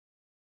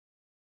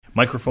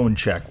Microphone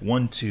check.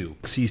 1, 2.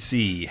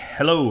 XCC.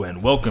 Hello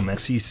and welcome.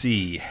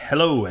 XCC.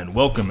 Hello and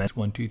welcome.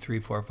 1, 2, 3,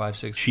 4, 5,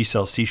 6. She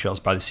sells seashells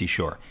by the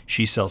seashore.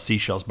 She sells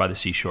seashells by the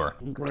seashore.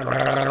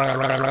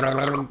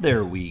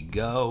 There we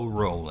go.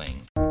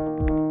 Rolling.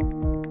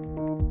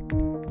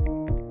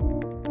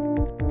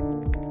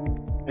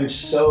 I'm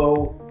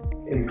so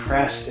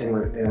impressed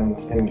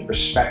and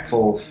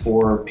respectful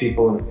for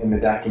people in the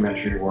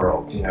documentary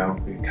world,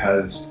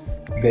 because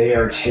they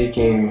are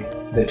taking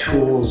the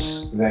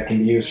tools that can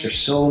be used for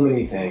so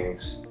many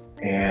things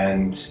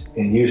and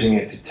using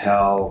it to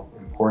tell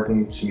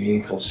important,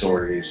 meaningful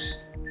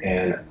stories.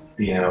 And,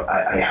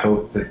 I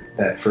hope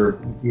that for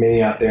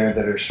many out there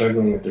that are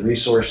struggling with the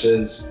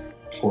resources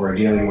or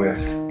dealing with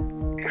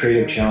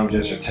creative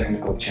challenges or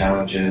technical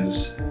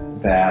challenges,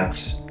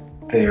 that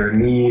their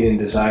need and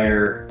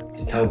desire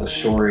to tell the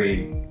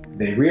story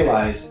they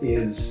realize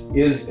is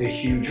a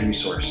huge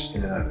resource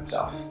in and of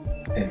itself,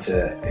 and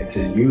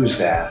to use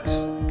that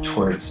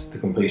towards the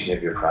completion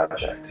of your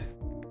project.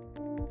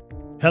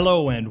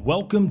 Hello and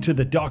welcome to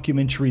The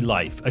Documentary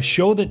Life, a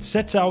show that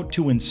sets out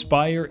to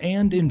inspire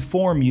and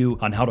inform you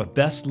on how to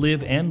best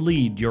live and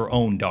lead your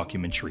own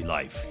documentary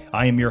life.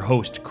 I am your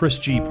host, Chris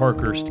G.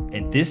 Parkhurst,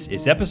 and this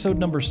is episode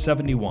number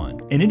 71.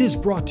 And it is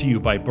brought to you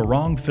by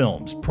Barong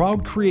Films,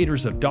 proud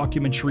creators of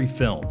documentary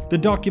film, the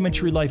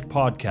Documentary Life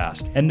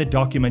podcast, and the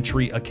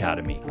Documentary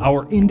Academy,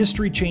 our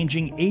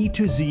industry-changing A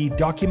to Z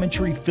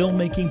documentary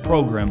filmmaking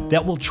program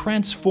that will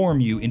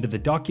transform you into the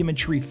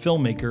documentary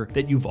filmmaker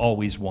that you've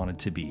always wanted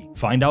to be.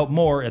 Find out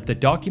more at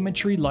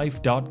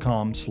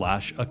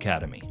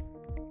thedocumentarylife.com/academy.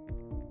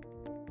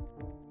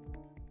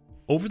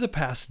 Over the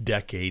past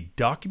decade,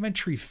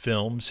 documentary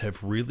films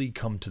have really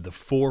come to the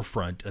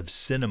forefront of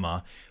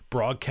cinema,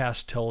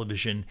 broadcast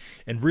television,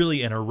 and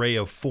really an array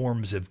of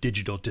forms of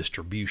digital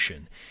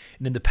distribution.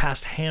 And in the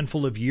past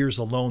handful of years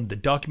alone, the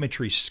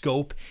documentary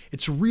scope,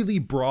 it's really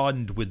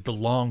broadened with the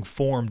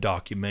long-form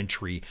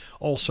documentary,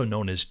 also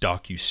known as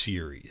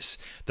Docuseries.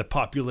 The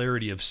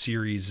popularity of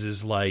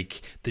series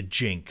like The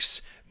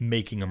Jinx,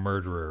 Making a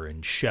Murderer,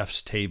 and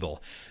Chef's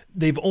Table,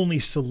 they've only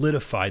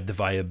solidified the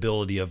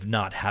viability of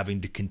not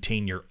having to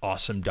contain your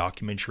awesome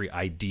documentary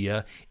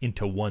idea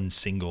into one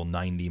single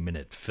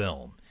 90-minute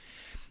film.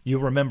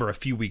 You'll remember a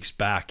few weeks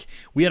back,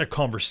 we had a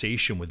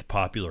conversation with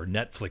popular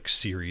Netflix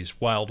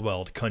series Wild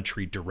Wild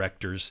Country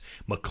directors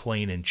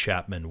McLean and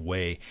Chapman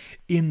Way.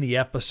 In the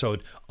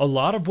episode, a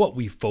lot of what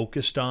we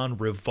focused on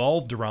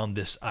revolved around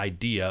this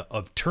idea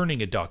of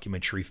turning a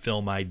documentary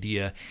film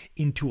idea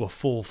into a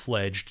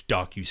full-fledged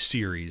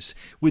docuseries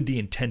with the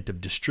intent of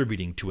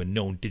distributing to a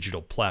known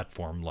digital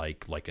platform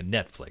like a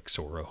Netflix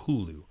or a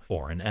Hulu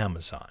or an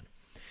Amazon.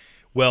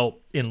 Well,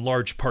 in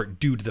large part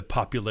due to the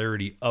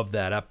popularity of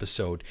that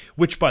episode,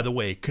 which, by the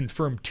way,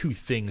 confirmed two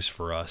things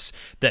for us: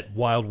 that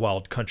Wild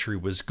Wild Country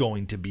was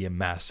going to be a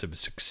massive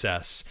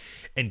success,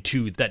 and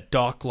two, that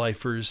doc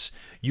lifers,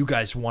 you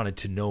guys wanted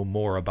to know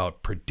more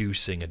about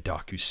producing a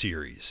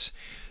docuseries.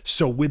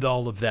 So with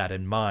all of that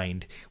in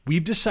mind,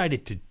 we've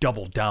decided to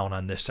double down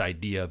on this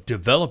idea of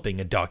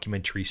developing a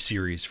documentary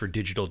series for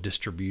digital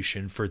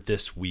distribution for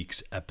this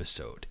week's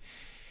episode.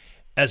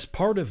 As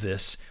part of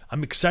this,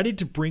 I'm excited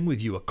to bring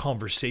with you a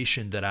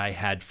conversation that I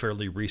had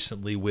fairly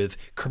recently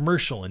with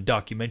commercial and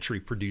documentary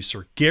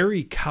producer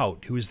Gary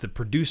Kout, who is the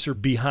producer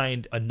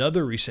behind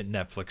another recent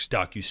Netflix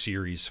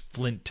docuseries,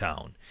 Flint.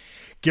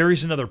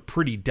 Gary's another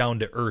pretty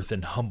down-to-earth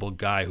and humble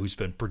guy who's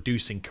been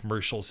producing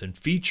commercials and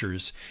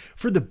features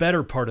for the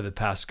better part of the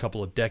past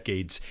couple of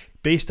decades,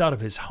 based out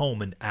of his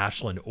home in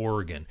Ashland,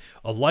 Oregon,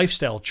 a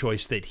lifestyle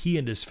choice that he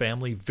and his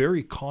family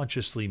very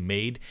consciously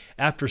made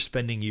after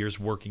spending years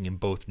working in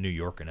both New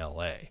York and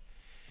LA.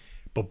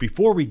 But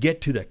before we get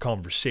to that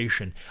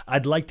conversation,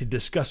 I'd like to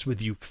discuss with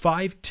you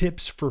 5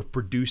 tips for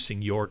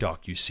producing your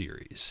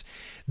docuseries.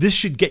 This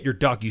should get your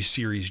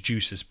docuseries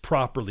juices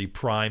properly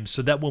primed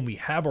so that when we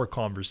have our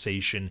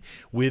conversation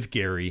with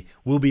Gary,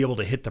 we'll be able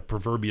to hit the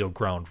proverbial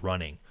ground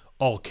running,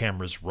 all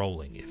cameras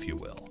rolling, if you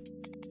will.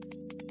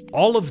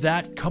 All of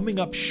that coming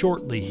up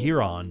shortly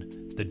here on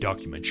The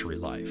Documentary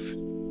Life.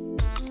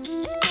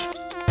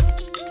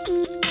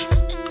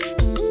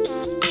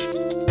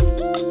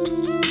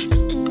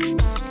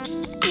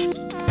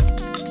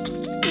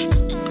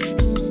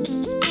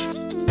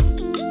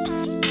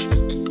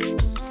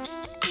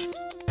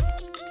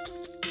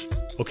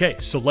 Okay,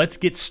 so let's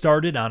get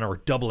started on our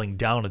doubling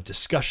down of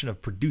discussion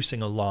of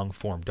producing a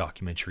long-form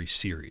documentary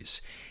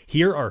series.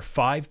 Here are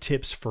 5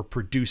 tips for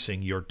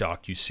producing your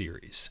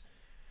docuseries.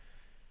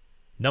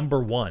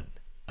 Number 1,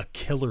 a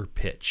killer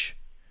pitch.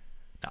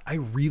 Now, I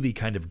really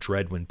kind of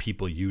dread when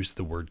people use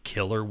the word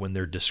killer when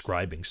they're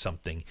describing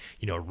something,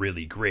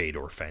 really great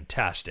or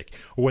fantastic,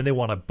 or when they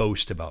want to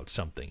boast about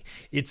something.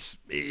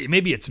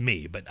 Maybe it's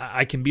me, but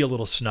I can be a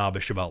little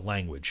snobbish about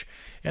language,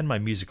 and my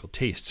musical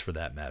tastes for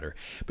that matter.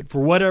 But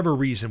for whatever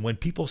reason, when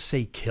people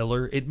say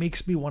killer, it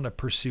makes me want to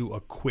pursue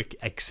a quick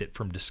exit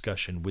from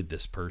discussion with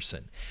this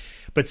person.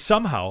 But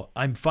somehow,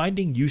 I'm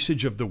finding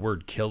usage of the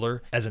word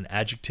killer as an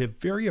adjective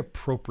very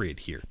appropriate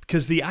here,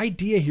 because the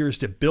idea here is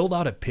to build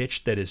out a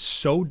pitch that is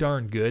so so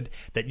darn good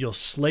that you'll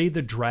slay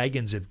the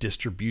dragons of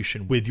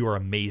distribution with your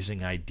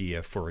amazing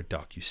idea for a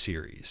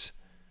docuseries.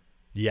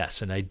 Yes,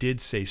 and I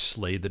did say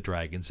slay the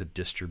dragons of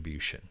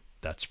distribution.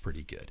 That's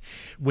pretty good.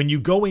 When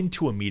you go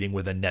into a meeting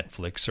with a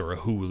Netflix or a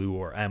Hulu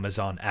or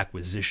Amazon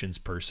acquisitions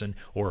person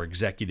or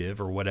executive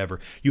or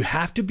whatever, you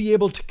have to be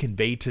able to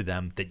convey to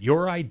them that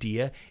your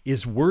idea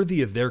is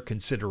worthy of their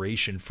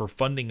consideration for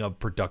funding of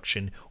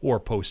production or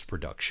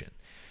post-production.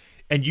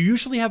 And you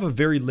usually have a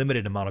very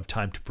limited amount of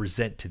time to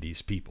present to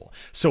these people.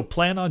 So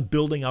plan on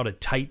building out a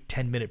tight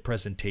 10-minute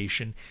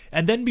presentation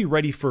and then be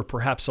ready for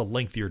perhaps a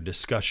lengthier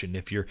discussion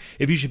if you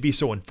should be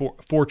so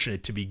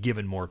fortunate to be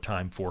given more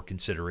time for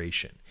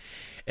consideration.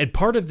 And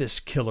part of this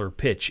killer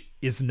pitch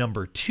is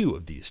number 2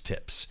 of these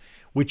tips,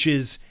 which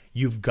is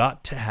you've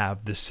got to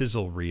have the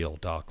sizzle reel,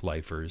 Doc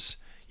Lifers.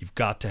 You've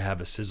got to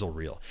have a sizzle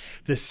reel.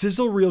 The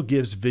sizzle reel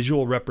gives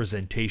visual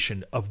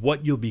representation of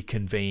what you'll be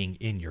conveying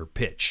in your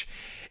pitch.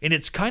 And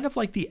it's kind of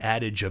like the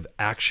adage of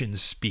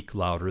actions speak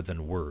louder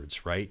than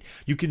words, right?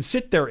 You can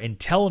sit there and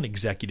tell an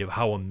executive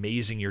how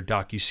amazing your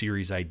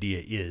docuseries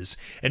idea is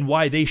and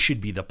why they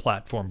should be the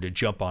platform to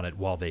jump on it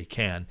while they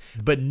can.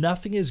 But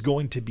nothing is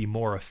going to be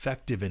more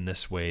effective in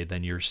this way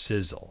than your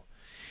sizzle.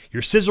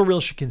 Your sizzle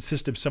reel should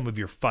consist of some of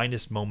your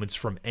finest moments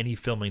from any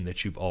filming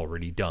that you've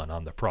already done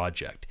on the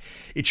project.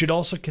 It should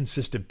also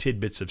consist of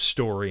tidbits of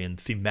story and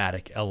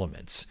thematic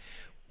elements.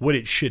 What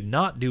it should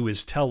not do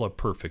is tell a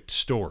perfect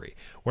story.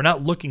 We're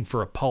not looking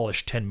for a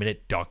polished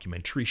 10-minute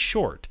documentary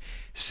short.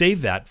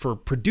 Save that for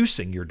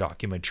producing your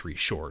documentary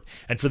short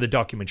and for the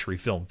documentary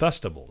film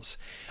festivals.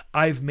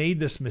 I've made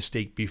this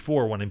mistake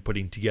before when I'm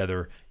putting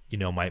together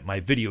my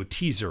video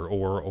teaser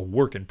or a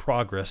work in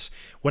progress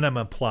when I'm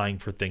applying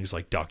for things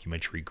like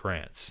documentary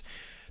grants.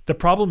 The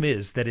problem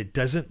is that it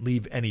doesn't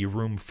leave any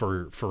room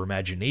for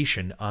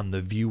imagination on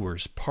the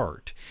viewer's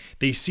part.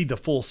 They see the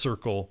full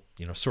circle,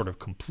 sort of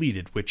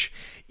completed, which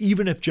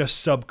even if just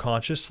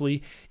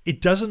subconsciously,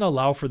 it doesn't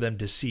allow for them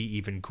to see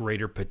even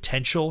greater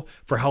potential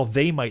for how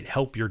they might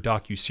help your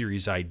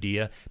docuseries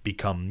idea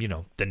become,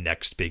 the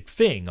next big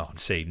thing on,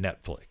 say,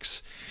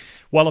 Netflix.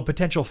 While a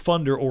potential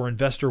funder or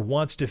investor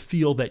wants to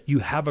feel that you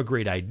have a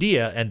great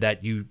idea and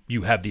that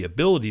you have the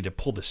ability to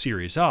pull the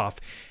series off,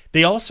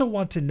 they also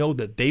want to know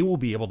that they will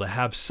be able to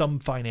have some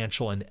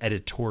financial and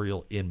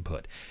editorial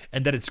input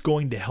and that it's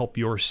going to help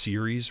your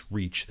series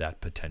reach that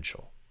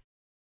potential.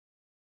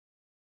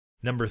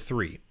 Number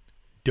 3,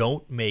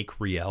 don't make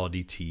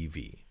reality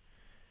TV.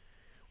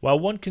 While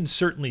one can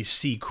certainly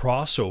see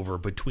crossover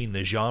between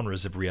the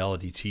genres of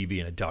reality TV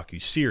and a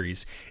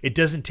docuseries, it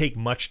doesn't take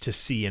much to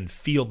see and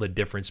feel the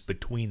difference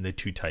between the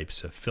two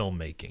types of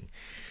filmmaking.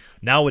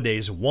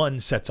 Nowadays, one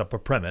sets up a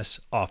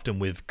premise, often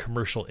with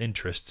commercial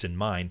interests in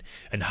mind,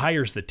 and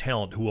hires the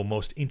talent who will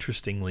most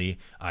interestingly,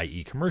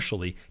 i.e.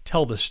 commercially,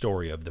 tell the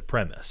story of the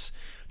premise.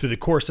 Through the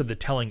course of the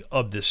telling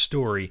of this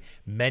story,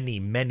 many,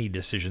 many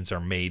decisions are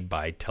made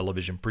by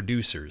television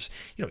producers,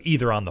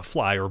 either on the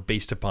fly or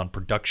based upon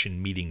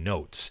production meeting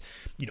notes,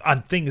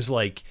 on things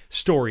like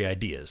story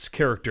ideas,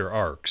 character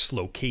arcs,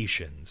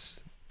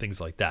 locations, things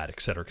like that,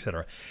 etc.,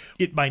 etc.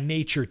 It by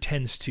nature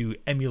tends to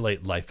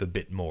emulate life a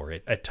bit more,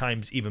 at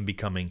times even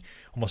becoming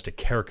almost a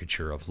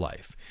caricature of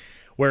life.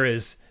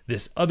 Whereas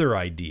this other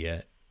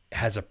idea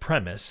has a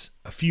premise,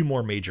 a few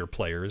more major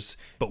players,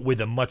 but with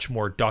a much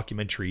more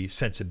documentary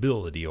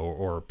sensibility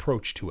or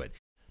approach to it.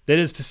 That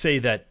is to say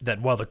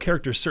that while the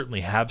characters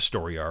certainly have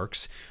story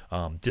arcs,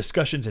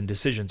 discussions and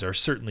decisions are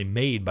certainly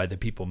made by the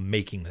people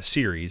making the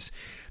series,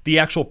 the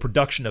actual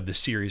production of the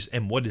series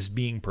and what is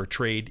being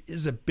portrayed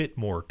is a bit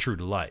more true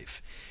to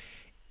life.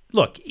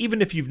 Look,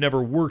 even if you've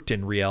never worked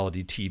in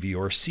reality TV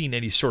or seen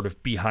any sort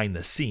of behind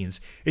the scenes,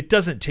 it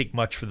doesn't take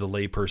much for the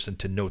layperson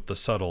to note the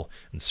subtle,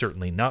 and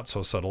certainly not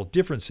so subtle,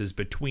 differences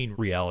between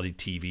reality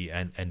TV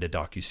and a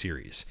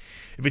docuseries.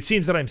 If it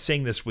seems that I'm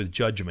saying this with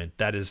judgment,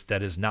 that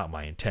is not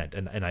my intent,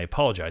 and I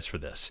apologize for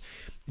this.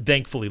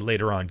 Thankfully,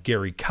 later on,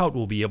 Gary Kout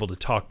will be able to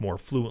talk more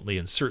fluently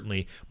and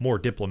certainly more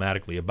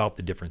diplomatically about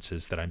the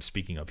differences that I'm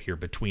speaking of here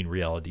between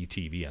reality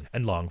TV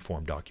and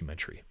long-form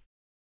documentary.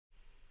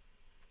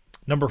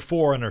 Number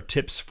 4 on our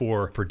tips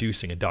for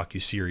producing a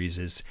docuseries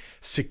is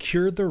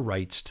secure the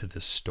rights to the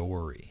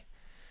story.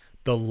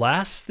 The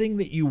last thing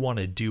that you want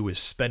to do is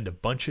spend a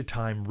bunch of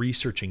time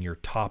researching your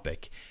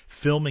topic,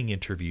 filming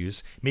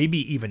interviews, maybe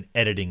even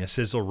editing a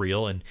sizzle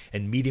reel and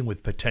meeting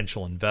with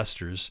potential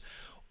investors,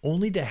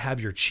 only to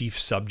have your chief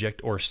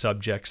subject or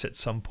subjects at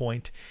some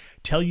point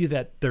tell you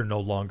that they're no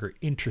longer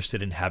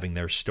interested in having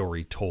their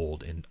story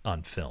told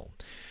on film.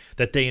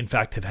 That they in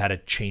fact have had a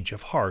change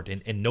of heart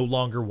and no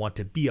longer want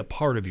to be a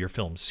part of your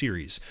film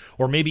series.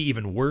 Or maybe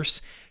even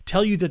worse,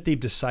 tell you that they've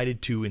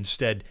decided to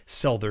instead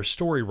sell their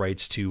story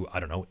rights to,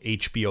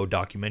 HBO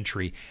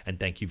documentary, and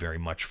thank you very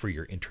much for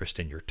your interest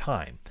and your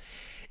time.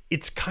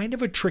 It's kind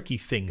of a tricky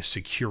thing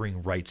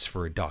securing rights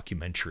for a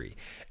documentary,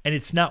 and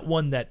it's not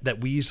one that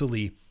we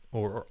easily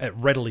or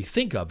readily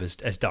think of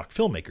as doc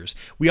filmmakers.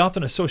 We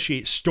often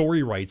associate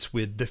story rights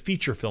with the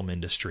feature film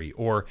industry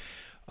or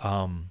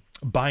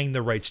buying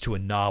the rights to a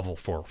novel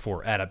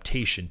for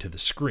adaptation to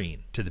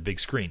the big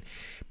screen.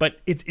 But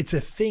it's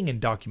a thing in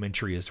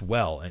documentary as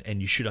well,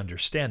 and you should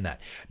understand that.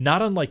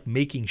 Not unlike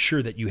making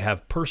sure that you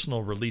have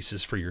personal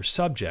releases for your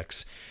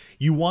subjects,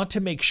 you want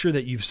to make sure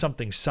that you've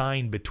something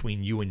signed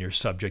between you and your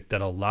subject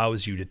that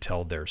allows you to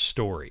tell their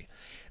story.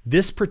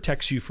 This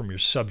protects you from your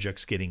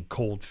subjects getting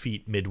cold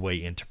feet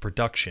midway into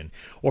production,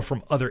 or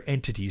from other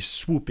entities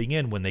swooping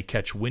in when they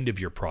catch wind of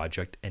your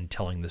project and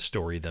telling the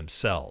story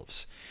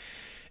themselves.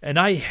 And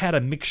I had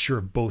a mixture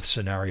of both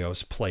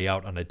scenarios play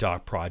out on a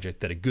doc project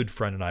that a good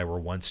friend and I were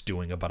once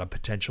doing about a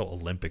potential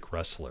Olympic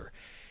wrestler.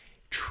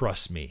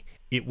 Trust me,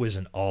 it was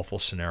an awful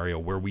scenario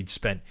where we'd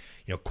spent,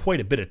 quite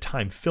a bit of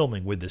time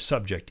filming with the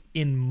subject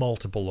in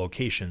multiple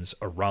locations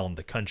around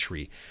the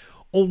country,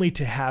 only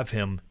to have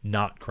him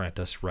not grant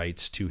us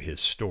rights to his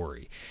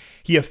story.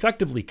 He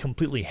effectively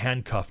completely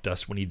handcuffed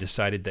us when he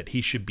decided that he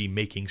should be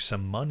making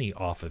some money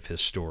off of his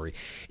story,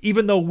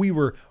 even though we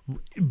were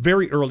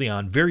very early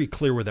on very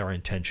clear with our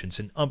intentions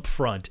and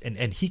upfront,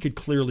 and he could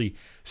clearly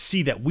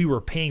see that we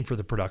were paying for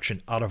the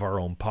production out of our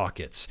own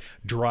pockets,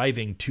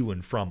 driving to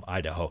and from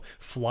Idaho,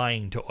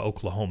 flying to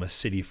Oklahoma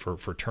City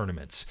for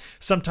tournaments,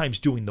 sometimes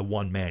doing the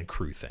one-man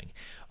crew thing.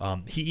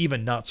 He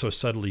even not so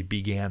subtly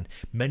began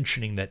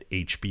mentioning that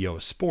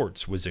HBO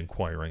Sports was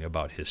inquiring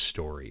about his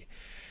story.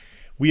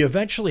 We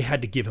eventually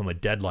had to give him a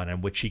deadline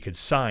on which he could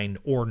sign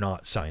or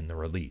not sign the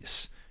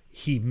release.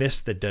 He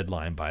missed the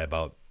deadline by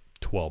about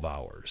 12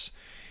 hours.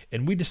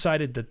 And we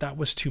decided that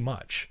was too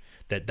much,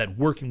 that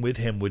working with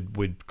him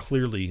would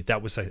clearly,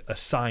 that was a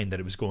sign that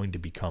it was going to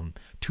become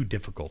too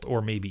difficult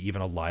or maybe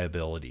even a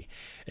liability.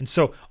 And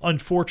so,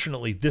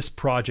 unfortunately, this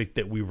project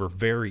that we were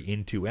very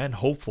into and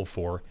hopeful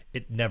for,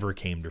 it never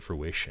came to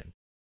fruition.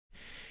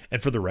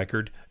 And for the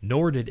record,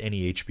 nor did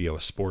any HBO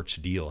Sports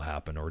deal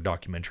happen or a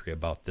documentary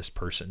about this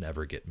person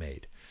ever get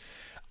made.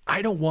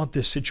 I don't want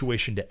this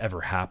situation to ever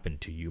happen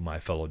to you,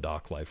 my fellow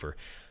doc lifer.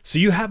 So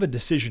you have a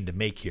decision to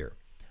make here.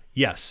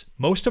 Yes,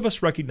 most of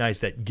us recognize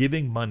that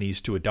giving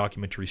monies to a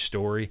documentary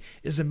story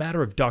is a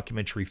matter of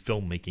documentary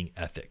filmmaking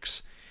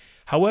ethics.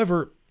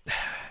 However,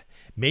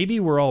 maybe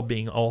we're all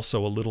being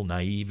also a little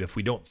naive if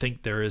we don't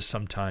think there is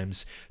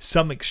sometimes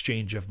some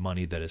exchange of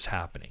money that is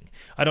happening.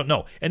 I don't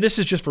know. And this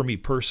is just for me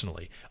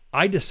personally.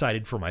 I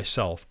decided for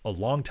myself a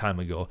long time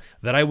ago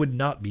that I would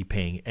not be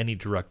paying any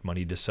direct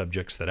money to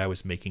subjects that I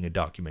was making a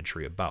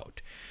documentary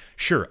about.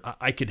 Sure,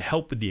 I could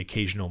help with the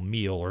occasional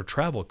meal or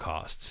travel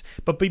costs,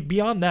 but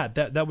beyond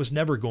that was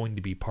never going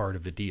to be part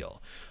of the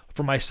deal.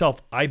 For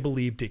myself, I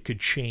believed it could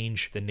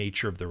change the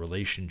nature of the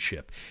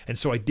relationship, and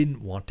so I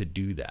didn't want to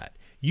do that.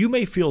 You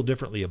may feel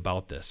differently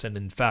about this, and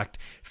in fact,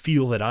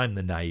 feel that I'm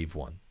the naive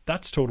one.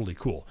 That's totally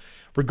cool.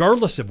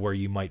 Regardless of where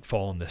you might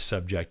fall on this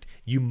subject,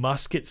 you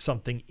must get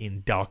something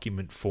in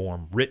document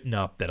form written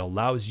up that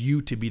allows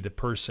you to be the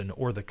person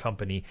or the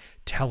company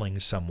telling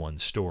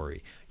someone's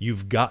story.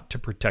 You've got to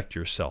protect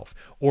yourself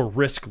or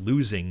risk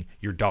losing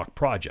your doc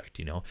project,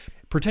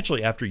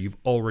 potentially after you've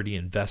already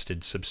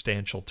invested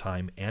substantial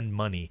time and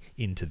money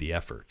into the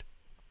effort.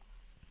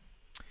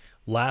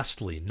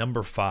 Lastly,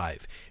 number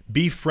 5,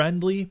 be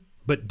friendly,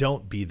 but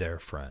don't be their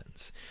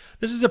friends.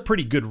 This is a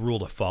pretty good rule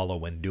to follow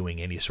when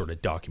doing any sort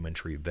of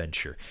documentary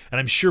venture, and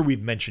I'm sure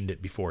we've mentioned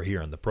it before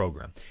here on the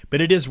program, but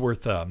it is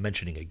worth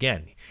mentioning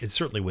again. It's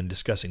certainly when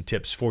discussing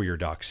tips for your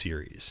doc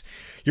series.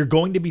 You're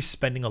going to be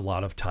spending a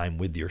lot of time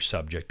with your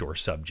subject or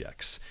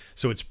subjects,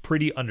 so it's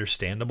pretty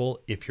understandable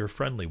if you're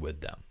friendly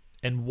with them.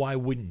 And why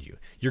wouldn't you?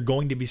 You're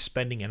going to be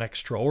spending an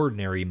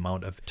extraordinary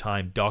amount of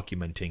time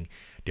documenting,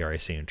 dare I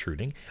say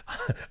intruding,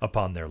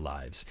 upon their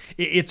lives.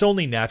 It's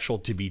only natural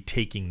to be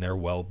taking their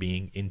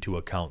well-being into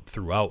account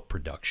throughout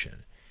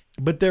production.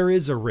 But there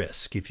is a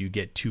risk if you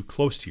get too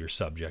close to your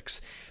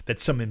subjects that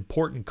some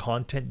important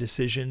content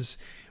decisions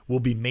will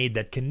be made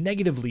that can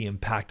negatively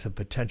impact the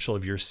potential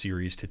of your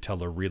series to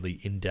tell a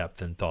really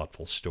in-depth and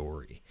thoughtful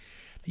story.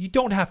 You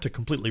don't have to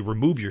completely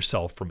remove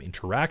yourself from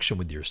interaction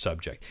with your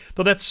subject,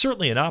 though that's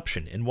certainly an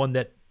option and one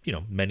that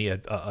many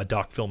a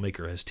doc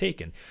filmmaker has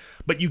taken.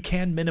 But you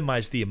can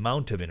minimize the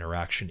amount of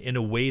interaction in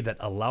a way that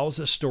allows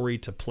a story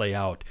to play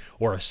out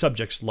or a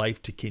subject's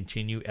life to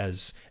continue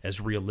as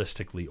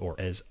realistically or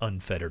as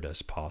unfettered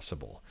as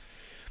possible.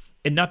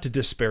 And not to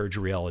disparage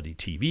reality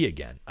TV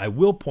again, I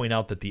will point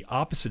out that the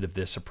opposite of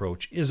this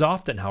approach is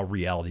often how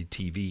reality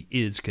TV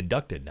is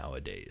conducted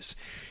nowadays,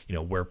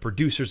 where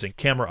producers and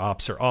camera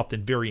ops are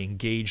often very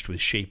engaged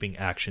with shaping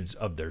actions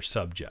of their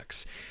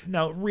subjects.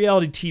 Now,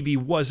 reality TV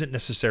wasn't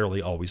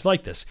necessarily always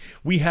like this.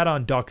 We had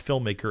on doc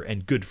filmmaker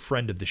and good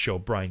friend of the show,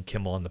 Brian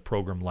Kimmel, on the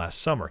program last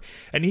summer,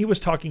 and he was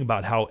talking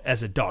about how,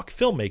 as a doc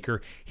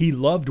filmmaker, he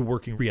loved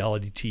working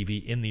reality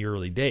TV in the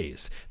early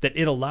days, that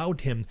it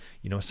allowed him,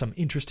 some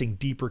interesting,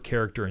 deeper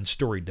character and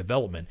story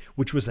development,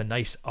 which was a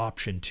nice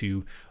option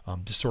to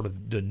sort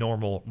of the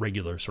normal,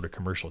 regular sort of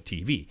commercial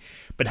TV.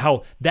 But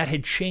how that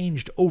had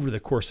changed over the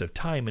course of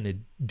time and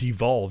had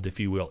devolved, if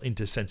you will,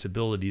 into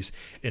sensibilities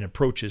and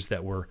approaches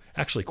that were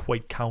actually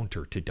quite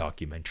counter to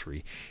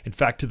documentary. In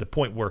fact, to the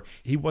point where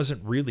he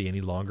wasn't really any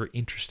longer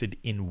interested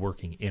in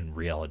working in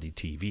reality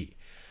TV.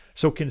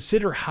 So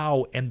consider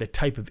how and the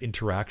type of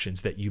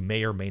interactions that you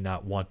may or may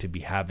not want to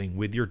be having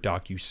with your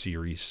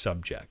docuseries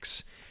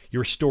subjects.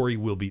 Your story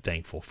will be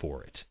thankful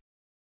for it.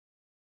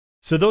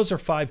 So those are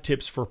 5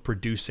 tips for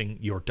producing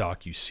your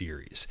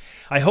docuseries.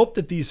 I hope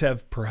that these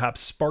have perhaps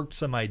sparked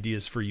some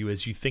ideas for you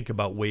as you think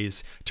about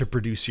ways to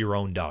produce your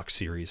own doc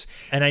series.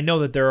 And I know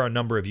that there are a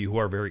number of you who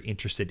are very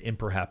interested in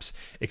perhaps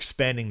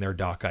expanding their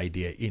doc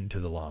idea into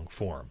the long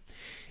form.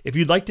 If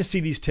you'd like to see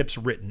these tips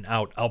written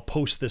out, I'll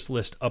post this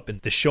list up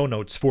in the show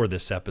notes for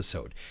this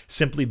episode.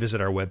 Simply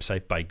visit our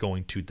website by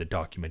going to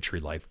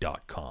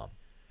thedocumentarylife.com.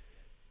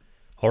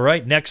 All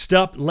right, next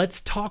up, let's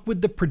talk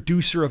with the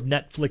producer of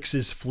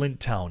Netflix's Flint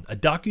Town, a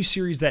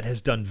docuseries that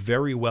has done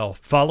very well,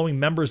 following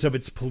members of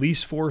its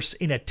police force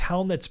in a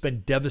town that's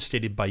been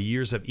devastated by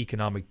years of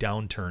economic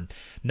downturn,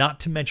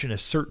 not to mention a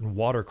certain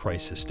water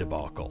crisis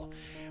debacle.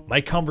 My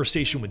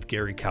conversation with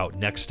Gary Kout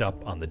next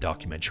up on The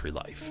Documentary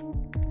Life.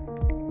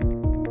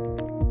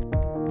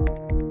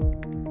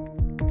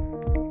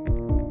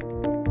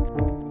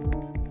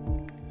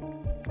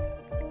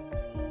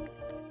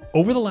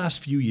 Over the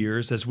last few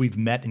years, as we've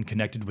met and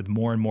connected with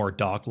more and more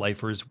doc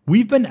lifers,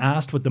 we've been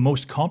asked what the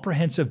most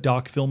comprehensive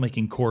doc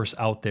filmmaking course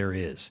out there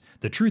is.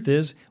 The truth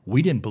is,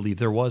 we didn't believe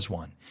there was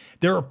one.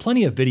 There are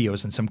plenty of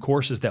videos and some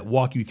courses that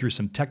walk you through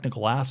some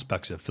technical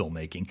aspects of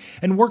filmmaking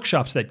and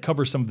workshops that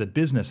cover some of the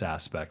business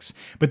aspects,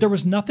 but there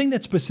was nothing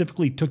that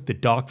specifically took the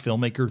doc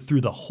filmmaker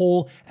through the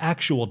whole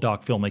actual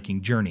doc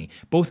filmmaking journey,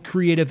 both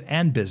creative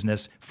and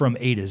business, from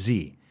A to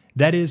Z.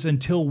 That is,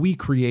 until we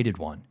created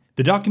one.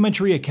 The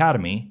Documentary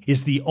Academy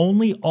is the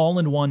only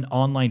all-in-one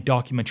online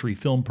documentary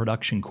film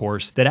production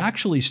course that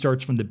actually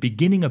starts from the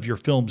beginning of your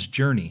film's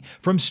journey,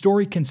 from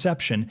story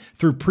conception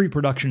through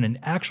pre-production and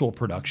actual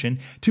production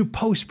to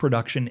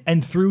post-production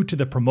and through to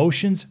the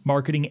promotions,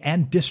 marketing,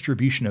 and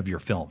distribution of your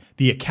film.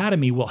 The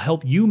Academy will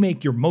help you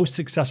make your most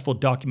successful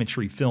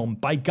documentary film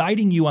by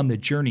guiding you on the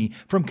journey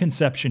from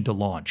conception to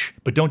launch.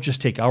 But don't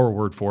just take our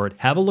word for it.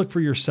 Have a look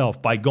for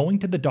yourself by going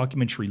to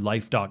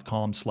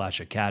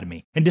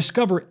thedocumentarylife.com/academy and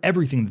discover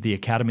everything that the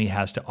Academy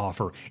has to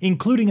offer,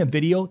 including a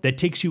video that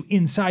takes you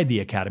inside the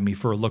Academy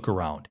for a look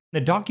around.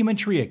 The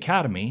Documentary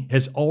Academy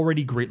has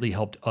already greatly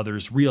helped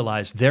others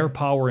realize their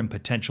power and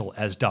potential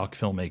as doc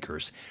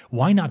filmmakers.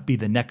 Why not be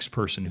the next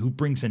person who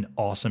brings an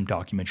awesome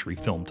documentary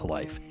film to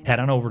life? Head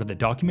on over to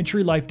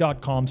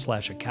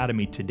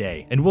thedocumentarylife.com/academy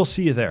today, and we'll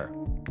see you there.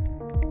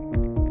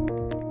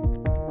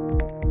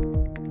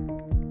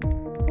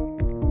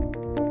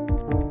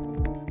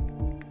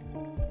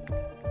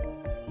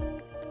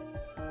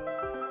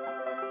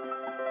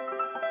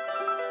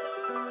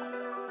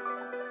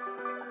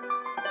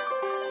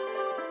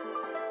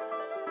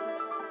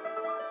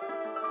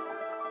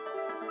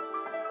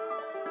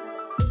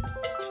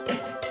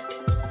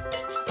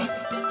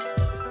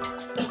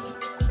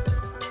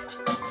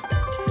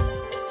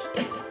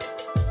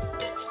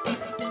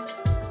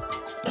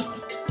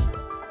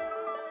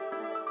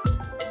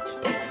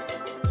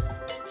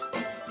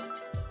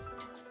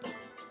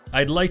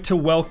 I'd like to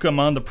welcome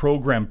on the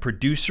program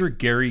producer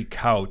Gary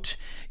Kout.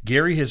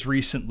 Gary has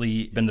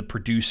recently been the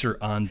producer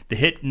on the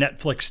hit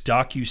Netflix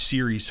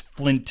docuseries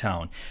Flint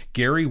Town.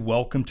 Gary,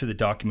 welcome to The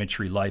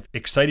Documentary Life.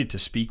 Excited to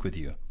speak with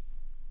you.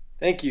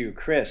 Thank you,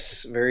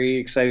 Chris. Very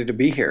excited to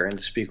be here and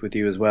to speak with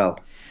you as well.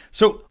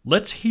 So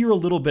let's hear a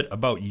little bit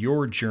about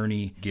your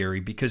journey, Gary,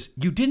 because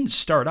you didn't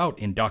start out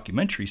in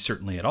documentaries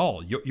certainly at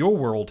all. Your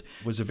world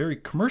was a very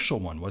commercial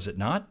one, was it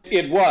not?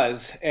 It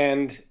was.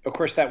 And of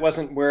course, that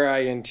wasn't where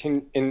I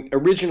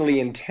originally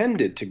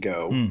intended to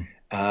go.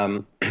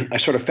 I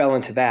sort of fell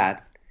into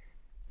that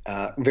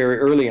very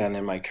early on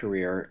in my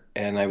career.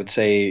 And I would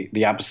say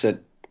the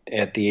opposite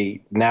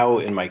now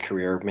in my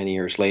career, many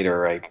years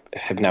later, I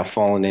have now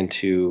fallen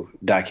into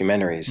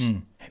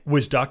documentaries.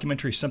 Was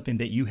documentary something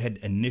that you had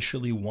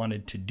initially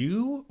wanted to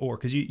do, or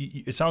because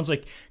it sounds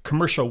like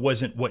commercial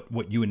wasn't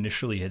what you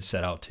initially had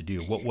set out to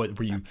do? What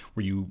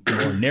were you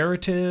more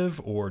narrative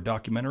or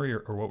documentary,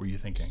 or what were you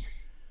thinking?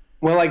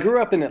 Well, I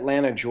grew up in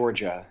Atlanta,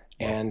 Georgia,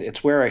 and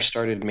it's where I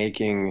started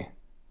making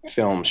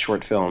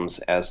short films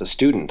as a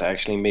student. I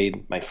actually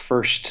made my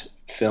first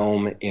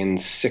film in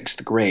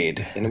 6th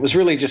grade, and it was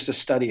really just a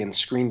study in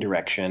screen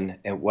direction.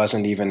 It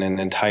wasn't even the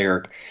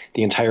entire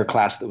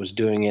class that was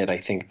doing it. I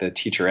think the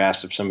teacher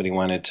asked if somebody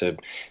wanted to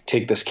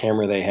take this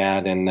camera they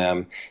had,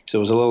 and so it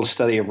was a little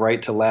study of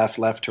right to left,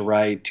 left to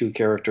right, two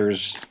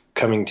characters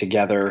coming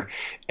together,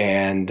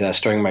 and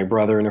starring my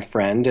brother and a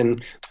friend,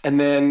 and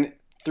then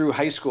through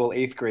high school,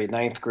 8th grade,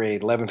 9th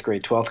grade, 11th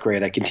grade, 12th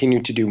grade, I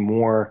continued to do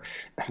more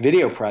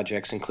video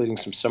projects, including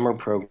some summer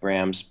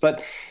programs.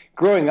 But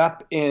growing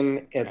up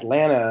in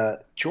Atlanta,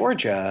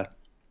 Georgia,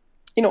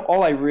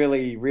 all I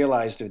really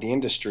realized of the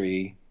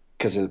industry,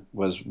 because it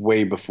was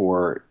way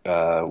before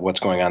what's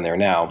going on there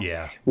now,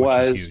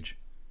 was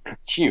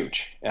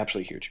huge,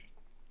 absolutely huge.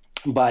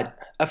 But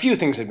a few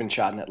things had been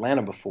shot in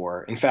Atlanta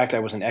before. In fact, I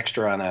was an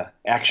extra on a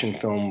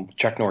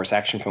Chuck Norris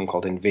action film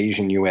called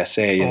Invasion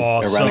USA.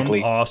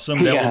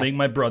 Awesome. That will make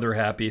my brother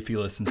happy if he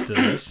listens to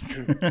this.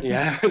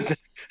 Yeah,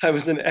 I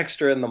was an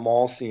extra in the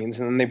mall scenes,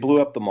 and then they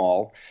blew up the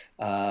mall.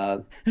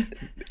 And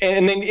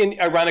then,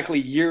 ironically,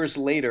 years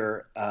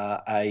later,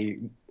 I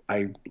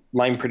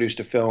line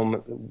produced a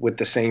film with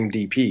the same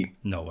DP.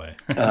 No way.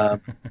 I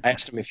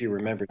asked him if he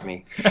remembered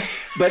me,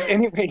 but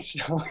anyway,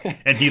 so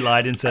And he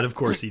lied and said, "Of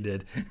course he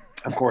did."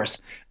 of course,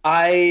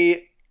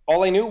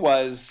 all I knew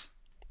was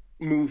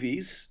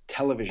movies,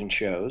 television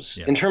shows.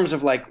 Yeah. In terms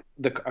of like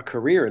a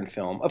career in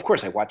film, of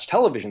course, I watched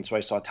television, so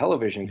I saw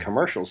television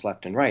commercials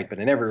left and right, but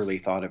I never really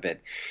thought of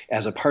it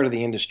as a part of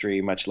the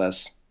industry, much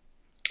less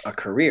a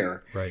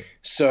career. Right.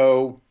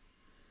 So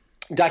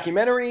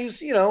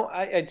documentaries,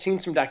 I'd seen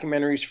some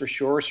documentaries for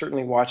sure.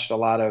 Certainly watched a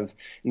lot of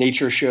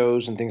nature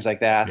shows and things like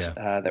that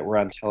that were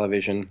on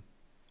television.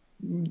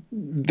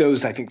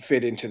 Those I think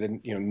fit into the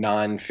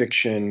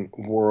nonfiction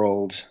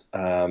world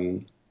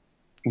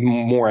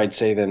more, I'd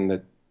say, than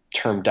the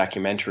term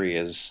documentary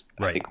is.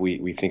 Right. I think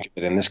we think of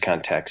it in this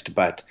context,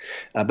 but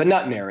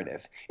not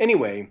narrative.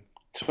 Anyway,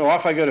 so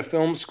off I go to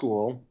film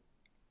school.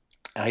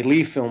 I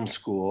leave film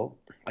school.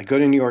 I go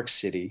to New York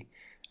City.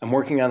 I'm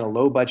working on a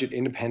low-budget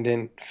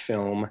independent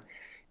film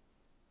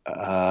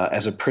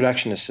as a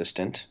production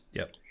assistant.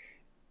 Yep.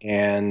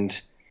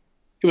 And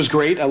it was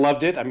great. I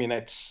loved it. I mean,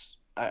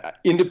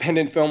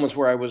 independent film was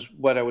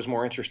what I was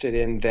more interested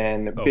in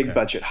than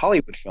big-budget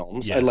Hollywood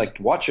films. Yes. I liked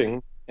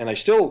watching, and I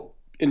still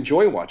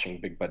enjoy watching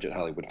big-budget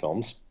Hollywood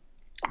films.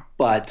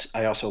 But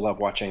I also love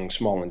watching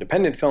small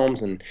independent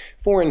films and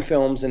foreign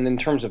films. And in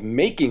terms of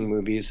making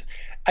movies,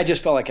 I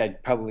just felt like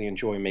I'd probably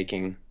enjoy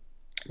making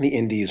the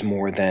indies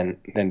more than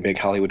big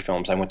Hollywood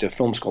films. I went to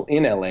film school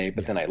in LA,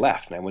 but then I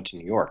left and I went to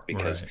New York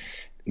because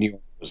New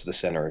York was the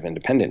center of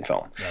independent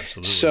film.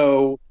 Absolutely.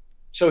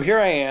 So here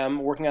I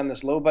am working on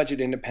this low budget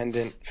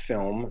independent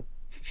film,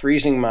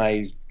 freezing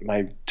my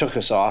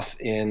tuchus off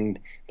in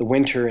the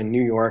winter in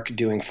New York,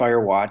 doing fire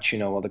watch,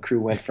 while the crew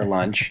went for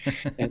lunch,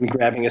 and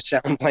grabbing a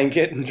sound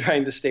blanket and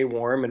trying to stay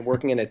warm, and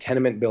working in a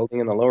tenement building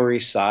in the Lower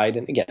East Side.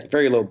 And again,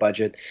 very low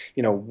budget,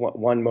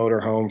 one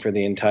motor home for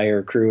the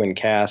entire crew and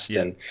cast,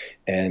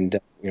 and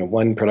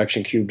one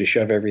production cube to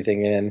shove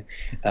everything in,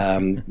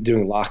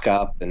 doing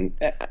lockup. And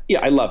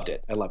I loved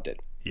it.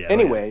 Yeah,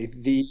 anyway,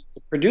 the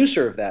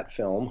producer of that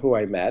film, who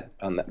I met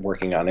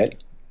working on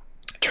it,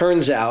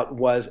 turns out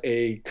was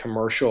a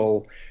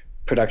commercial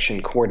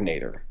production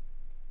coordinator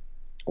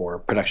or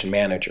production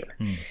manager.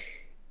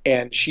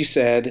 And she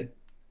said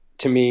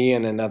to me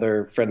and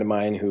another friend of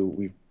mine who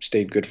we've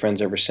stayed good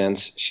friends ever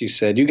since, she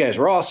said, "You guys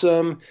are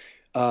awesome.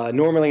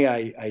 Normally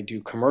I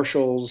do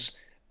commercials.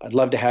 I'd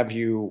love to have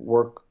you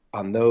work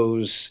on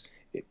those.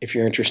 If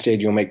you're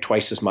interested, you'll make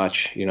twice as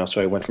much."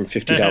 So I went from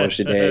 $50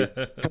 a day,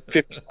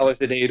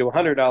 $50 a day to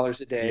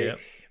 $100 a day. Yep.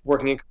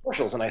 Working in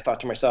commercials. And I thought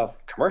to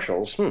myself,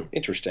 commercials?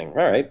 Interesting.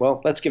 All right,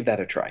 well, let's give that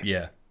a try.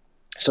 Yeah.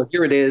 So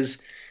here it is,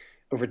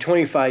 over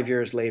 25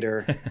 years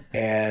later,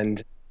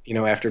 and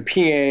after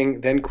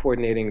PAing, then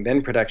coordinating,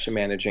 then production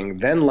managing,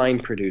 then line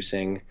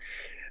producing,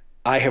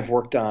 I have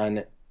worked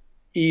on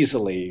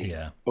easily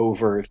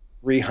over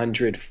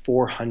 300,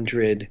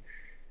 400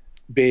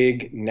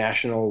 big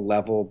national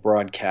level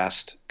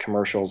broadcast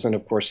commercials. And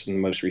of course, in the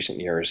most recent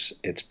years,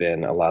 it's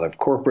been a lot of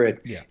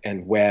corporate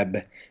and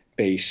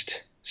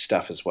web-based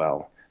stuff as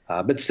well,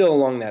 but still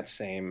along that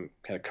same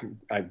kind of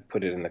I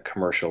put it in the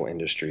commercial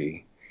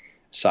industry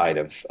side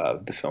of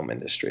the film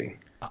industry.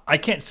 I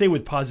can't say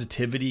with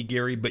positivity,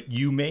 Gary, but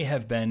it may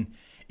have been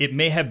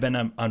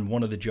on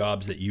one of the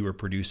jobs that you were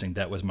producing.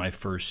 That was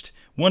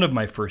one of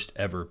my first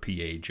ever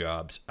PA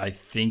jobs. I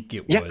think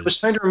it was. I was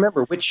trying to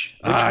remember which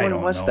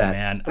one was that.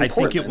 Man. I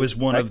think it was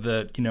one of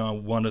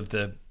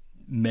the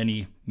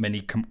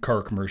many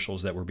car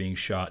commercials that were being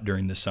shot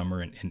during the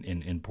summer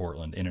in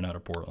Portland, in and out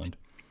of Portland.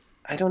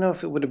 I don't know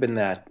if it would have been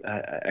that.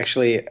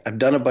 Actually, I've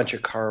done a bunch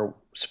of car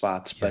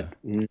spots, but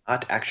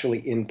not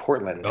actually in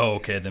Portland. Oh,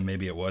 okay. Then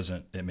maybe it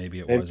wasn't.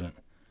 Wasn't.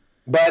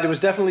 But it was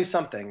definitely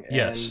something.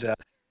 Yes.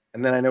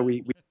 And then I know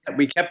we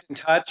kept in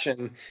touch,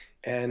 and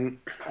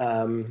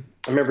I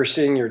remember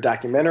seeing your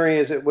documentary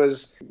as it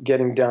was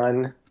getting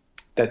done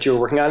that you were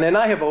working on. And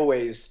I have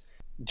always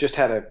just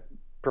had a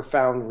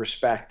profound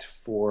respect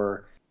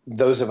for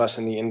those of us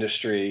in the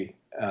industry,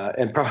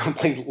 and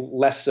probably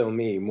less so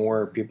me,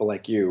 more people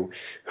like you,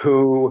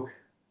 who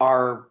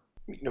are,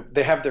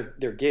 they have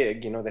their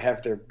gig, they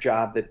have their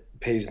job that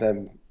pays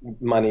them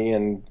money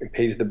and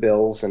pays the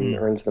bills and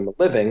earns them a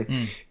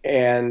living.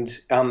 And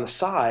on the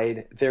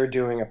side, they're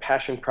doing a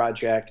passion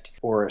project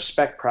or a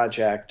spec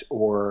project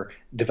or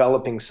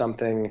developing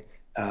something,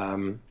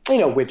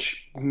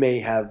 which may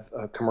have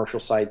a commercial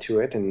side to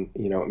it, and,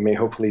 it may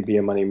hopefully be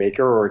a moneymaker,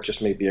 or it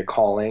just may be a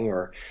calling,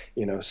 or,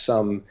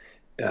 some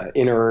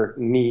inner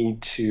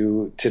need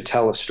to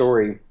tell a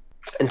story.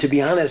 And to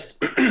be honest,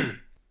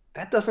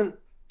 that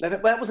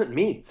wasn't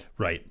me.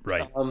 Right.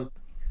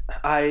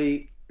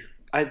 I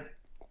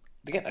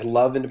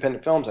love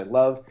independent films. I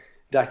love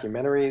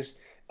documentaries.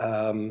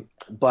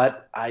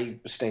 But I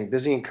was staying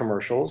busy in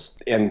commercials,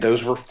 and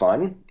those were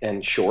fun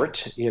and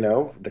short.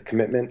 The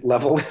commitment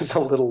level is a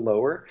little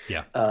lower.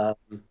 Yeah.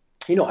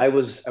 I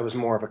was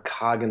more of a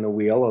cog in the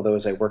wheel, although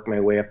as I worked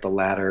my way up the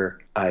ladder,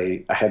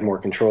 I had more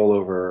control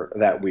over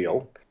that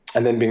wheel.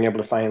 and then being able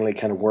to finally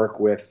kind of work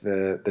with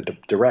the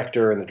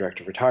director and the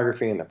director of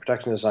photography and the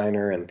production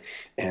designer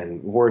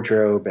and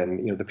wardrobe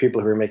and the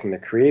people who are making the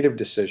creative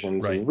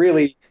decisions, Right. and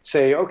really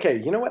say, okay,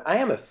 you know what, I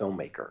am a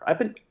filmmaker.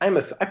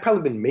 I've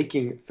probably been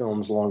making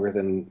films longer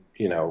than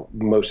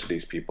most of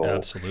these people.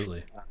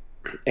 Absolutely.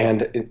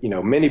 And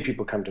many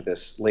people come to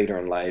this later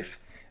in life,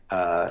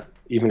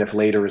 even if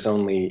later is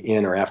only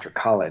in or after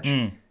college.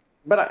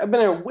 But I've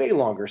been there way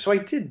longer, so I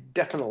did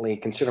definitely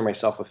consider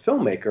myself a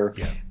filmmaker.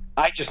 Yeah.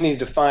 I just needed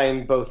to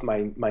find both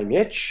my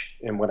niche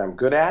and what I'm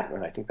good at,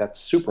 and I think that's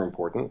super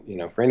important,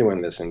 for anyone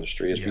in this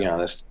industry, is be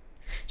honest,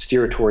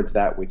 steer towards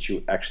that which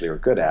you actually are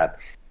good at.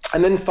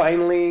 And then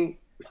finally,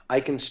 I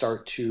can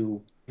start to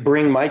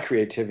bring my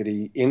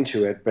creativity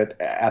into it, but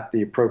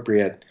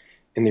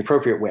in the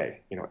appropriate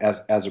way,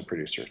 as a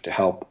producer to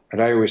help.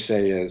 And I always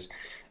say is,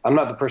 I'm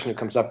not the person who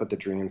comes up with the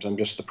dreams. I'm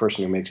just the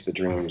person who makes the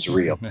dreams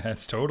real.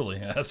 That's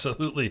totally,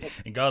 absolutely.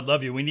 And God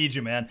love you. We need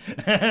you, man.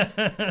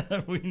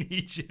 We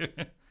need you.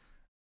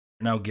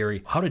 Now,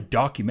 Gary, how did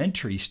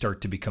documentary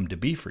start to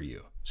be for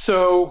you?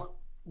 So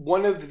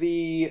one of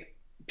the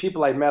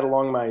people I met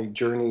along my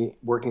journey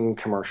working in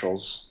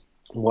commercials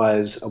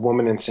was a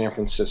woman in San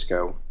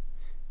Francisco,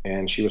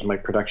 and she was my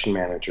production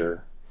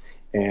manager.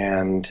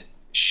 And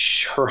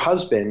her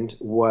husband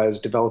was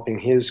developing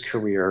his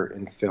career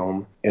in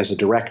film as a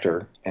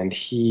director, and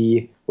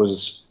he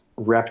was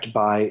repped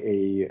by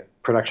a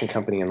production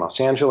company in Los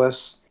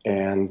Angeles,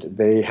 and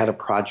they had a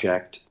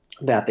project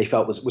that they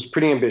felt was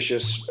pretty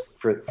ambitious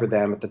for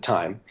them at the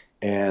time.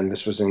 And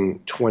this was in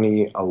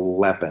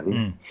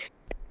 2011.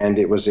 And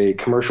it was a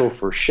commercial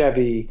for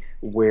Chevy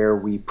where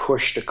we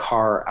pushed a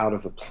car out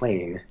of a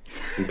plane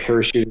and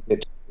parachuted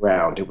it to the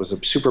ground. It was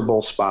a Super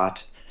Bowl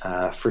spot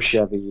for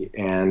Chevy,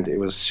 and it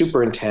was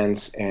super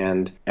intense.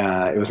 And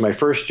it was my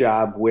first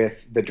job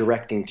with the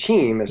directing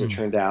team, as it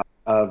turned out,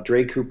 of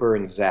Dre Cooper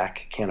and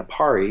Zach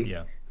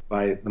Canapari,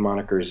 by the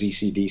moniker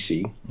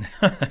ZCDC.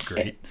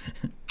 Great.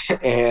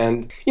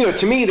 And,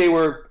 to me, they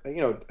were,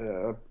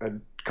 a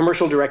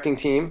commercial directing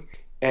team,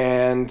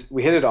 and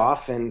we hit it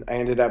off, and I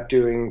ended up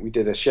we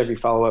did a Chevy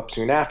follow-up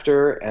soon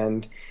after,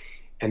 and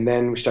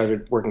then we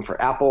started working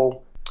for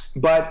Apple.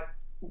 But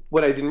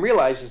what I didn't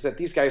realize is that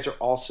these guys are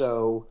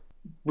also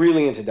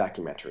really into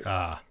documentary.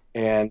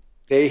 And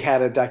they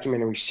had a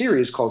documentary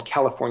series called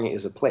California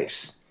is a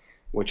Place,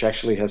 which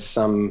actually has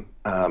some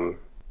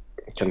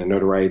kind of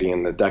notoriety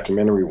in the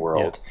documentary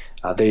world.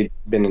 They've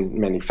been in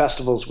many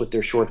festivals with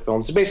their short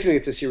films. So basically,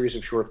 it's a series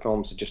of short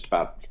films just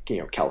about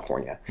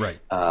California. Right.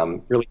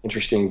 Really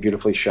interesting,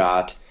 beautifully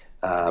shot,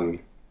 very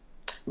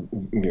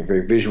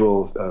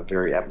visual,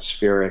 very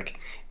atmospheric,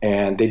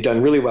 and they'd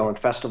done really well in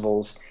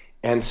festivals.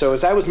 And so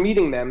as I was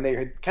meeting them, they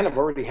had kind of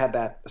already had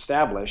that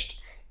established,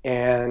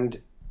 and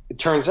it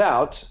turns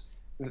out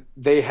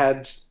they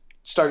had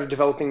started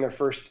developing their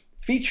first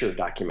feature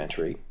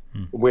documentary,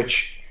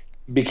 which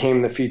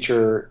became the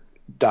feature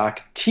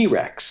doc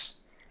T-Rex,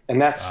 and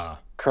that's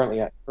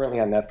currently on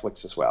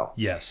Netflix as well.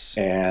 Yes.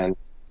 And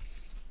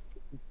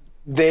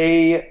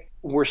they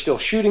were still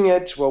shooting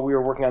it while we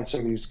were working on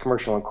some of these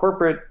commercial and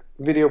corporate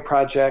video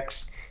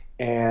projects,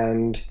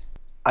 and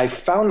I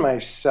found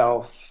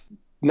myself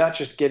not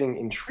just getting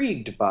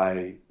intrigued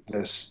by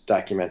this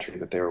documentary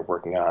that they were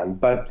working on,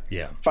 but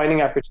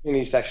finding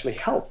opportunities to actually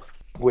help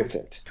with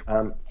it.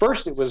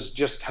 First, it was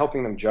just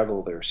helping them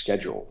juggle their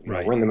schedule.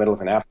 We're in the middle of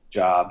an Apple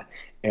job,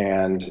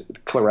 and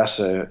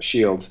Clarissa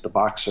Shields, the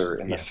boxer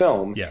in the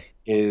film,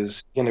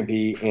 is going to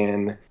be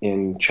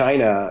in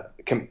China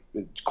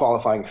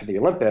qualifying for the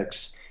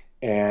Olympics,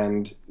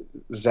 and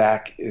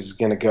Zach is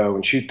going to go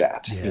and shoot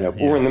that.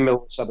 We're in the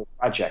middle of this other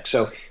project.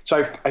 So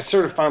I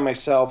sort of found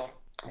myself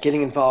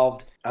getting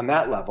involved on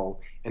that level.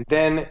 And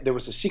then there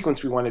was a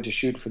sequence we wanted to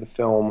shoot for the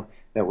film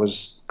that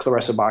was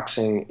Clarissa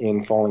boxing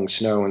in falling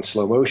snow in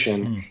slow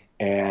motion,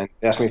 and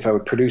they asked me if I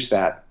would produce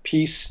that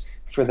piece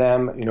for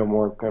them,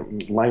 more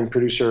line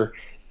producer,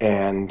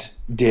 and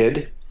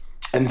did.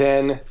 And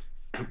then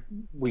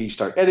we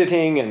start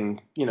editing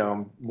and,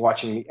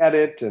 watching the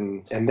edit,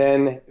 and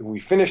then we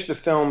finish the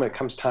film, and it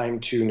comes time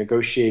to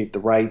negotiate the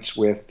rights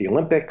with the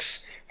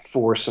Olympics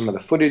for some of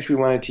the footage we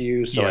wanted to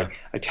use. So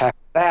I tackled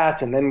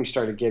that, and then we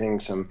started getting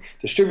some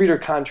distributor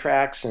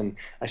contracts, and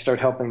I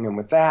started helping them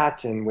with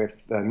that and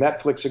with the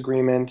Netflix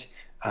agreement,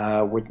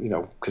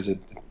 because like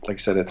I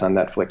said, it's on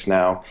Netflix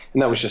now,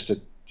 and that was just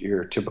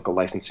your typical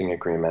licensing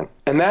agreement.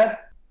 And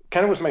that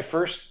kind of was my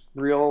first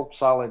real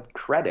solid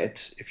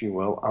credit, if you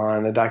will,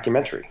 on a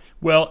documentary.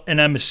 Well,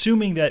 and I'm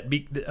assuming that,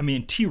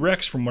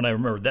 T-Rex, from what I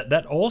remember,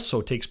 that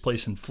also takes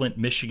place in Flint,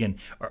 Michigan.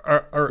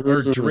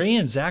 Are Dre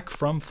and Zach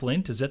from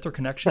Flint? Is that their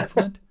connection to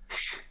Flint?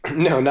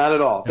 No, not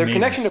at all. Amazing. Their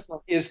connection to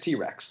Flint is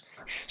T-Rex.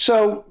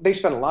 So they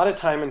spent a lot of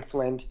time in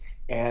Flint,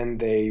 and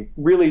they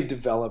really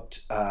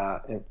developed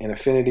an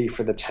affinity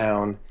for the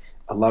town,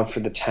 a love for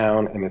the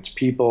town and its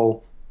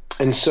people.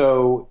 And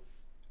so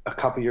a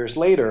couple years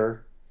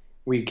later,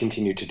 we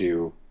continued to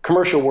do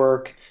commercial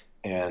work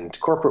and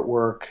corporate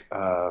work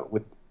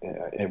with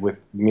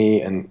with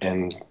me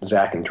and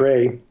Zach and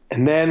Dre.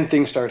 And then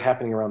things started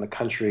happening around the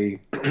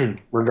country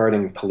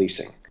regarding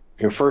policing.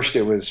 First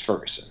it was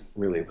Ferguson,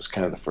 really. It was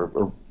kind of the first,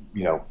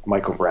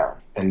 Michael Brown.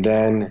 And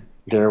then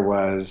there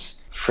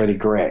was Freddie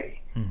Gray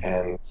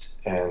and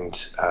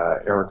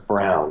Eric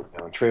Brown,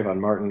 Trayvon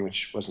Martin,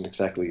 which wasn't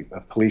exactly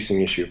a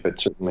policing issue, but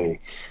certainly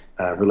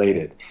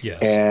related.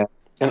 Yes.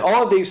 And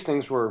all of these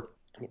things were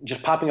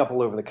just popping up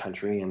all over the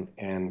country,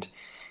 and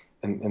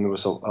there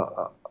was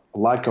a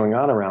lot going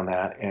on around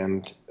that.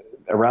 And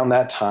around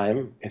that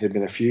time, it had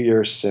been a few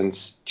years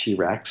since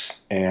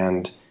T-Rex,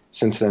 and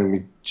since then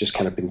we've just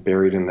kind of been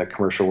buried in the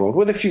commercial world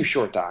with a few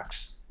short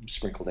docs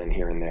sprinkled in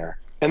here and there.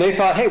 And they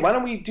thought, hey, why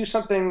don't we do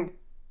something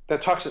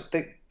that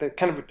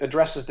kind of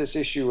addresses this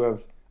issue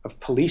of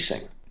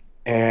policing?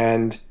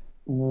 And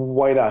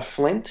why not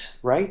Flint,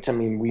 right? I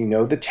mean, we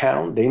know the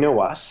town, they know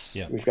us.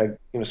 Yeah. We've got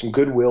some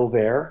goodwill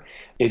there.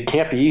 It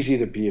can't be easy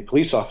to be a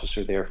police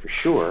officer there for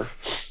sure.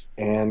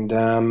 And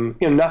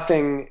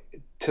nothing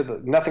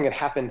had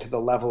happened to the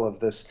level of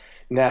this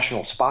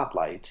national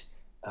spotlight,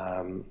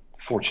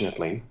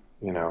 fortunately,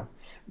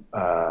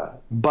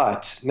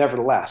 but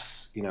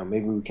nevertheless,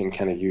 maybe we can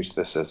kind of use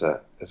this as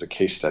a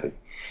case study.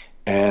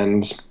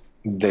 And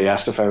they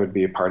asked if I would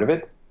be a part of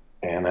it,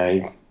 and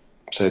I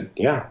said,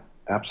 yeah,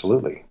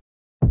 absolutely.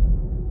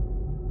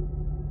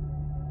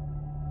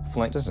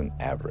 Flint isn't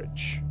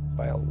average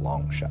by a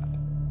long shot.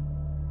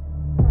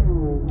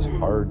 It's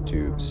hard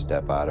to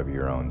step out of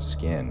your own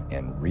skin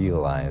and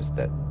realize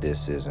that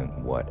this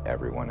isn't what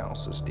everyone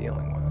else is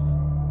dealing with.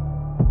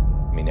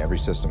 I mean, every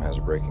system has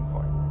a breaking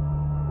point,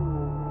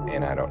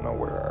 and I don't know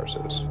where ours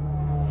is.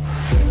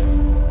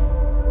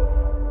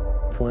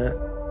 Flint,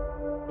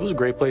 it was a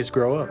great place to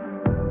grow up.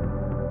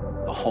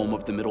 The home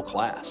of the middle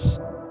class.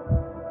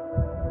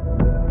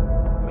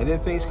 And then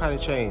things kind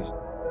of changed.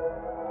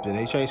 Then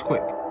they changed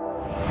quick.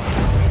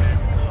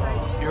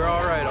 You're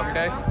all right,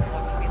 okay?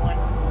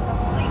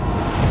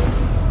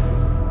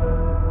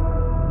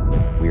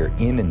 We are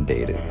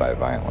inundated by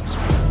violence.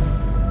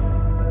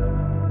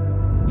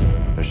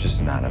 There's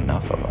just not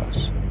enough of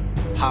us.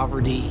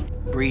 Poverty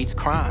breeds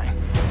crime.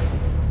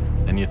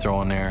 And you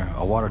throw in there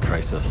a water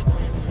crisis.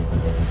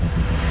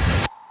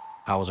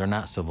 How was there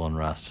not civil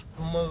unrest?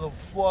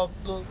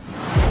 Motherfucker.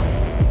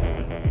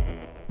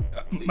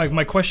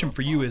 My question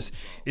for you is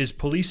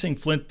Policing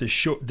Flint the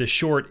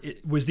short,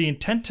 was the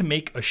intent to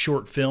make a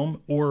short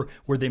film, or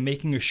were they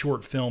making a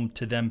short film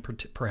to then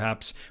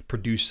perhaps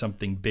produce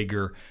something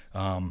bigger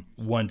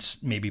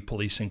once maybe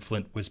Policing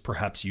Flint was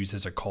perhaps used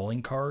as a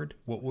calling card?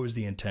 What was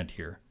the intent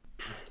here?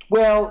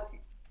 Well,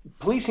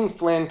 Policing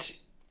Flint,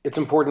 it's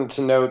important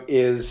to note,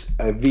 is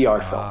a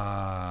VR film.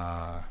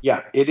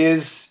 Yeah, it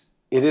is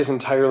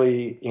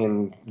entirely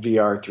in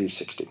VR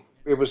 360.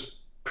 It was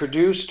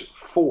produced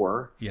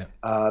for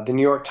the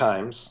New York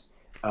Times.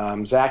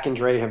 Zach and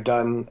Dre have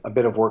done a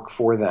bit of work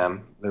for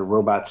them, their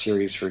robot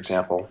series, for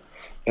example.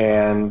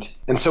 And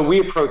so we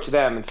approached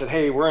them and said,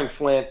 hey, we're in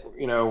Flint.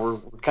 We're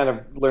kind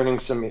of learning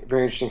some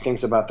very interesting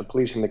things about the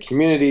police and the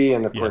community.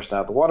 And of course,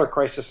 now the water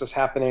crisis is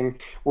happening.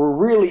 We're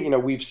really,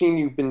 we've seen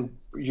you've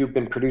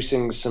been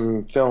producing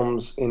some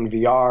films in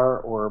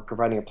VR or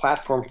providing a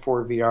platform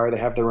for VR. They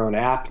have their own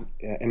app.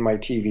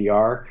 NYT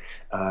VR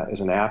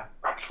is an app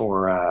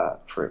for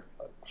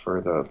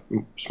the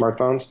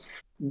smartphones.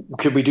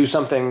 Could we do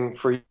something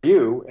for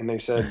you? And they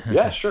said,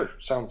 yeah, sure.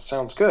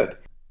 Sounds good.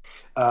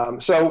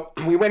 So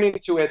we went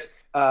into it,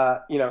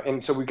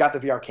 and so we got the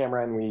VR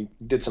camera and we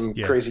did some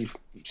crazy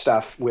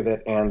stuff with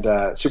it and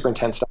super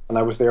intense stuff. And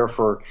I was there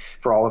for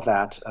all of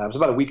that. It was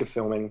about a week of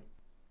filming.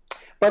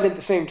 But at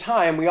the same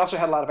time, we also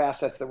had a lot of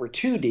assets that were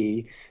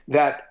 2D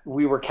that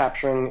we were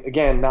capturing,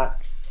 again,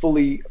 not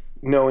fully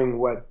knowing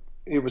what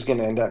it was going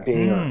to end up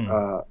being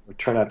or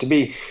turn out to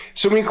be.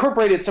 So we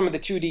incorporated some of the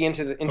 2D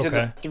into the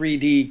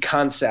 3D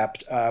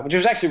concept, which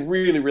was actually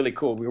really, really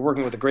cool. We were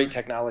working with a great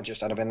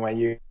technologist out of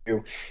NYU.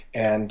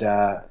 And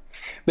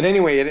but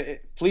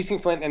anyway, Policing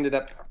Flint ended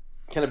up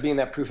kind of being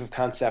that proof of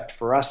concept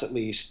for us, at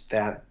least,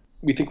 that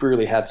we think we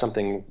really had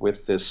something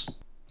with this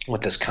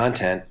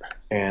content.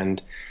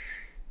 And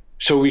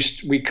so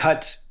we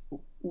cut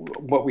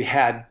what we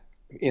had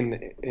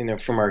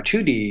from our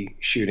 2D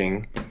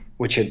shooting,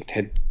 which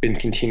had been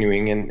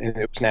continuing, and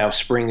it was now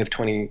spring of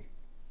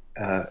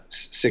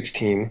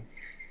 2016,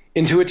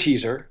 into a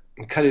teaser,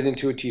 and cut it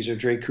into a teaser.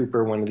 Dre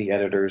Cooper, one of the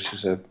editors,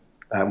 who's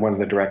one of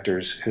the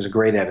directors, who's a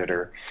great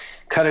editor,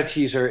 cut a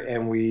teaser,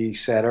 and we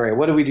said, all right,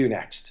 what do we do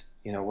next?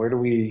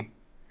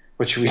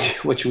 What should we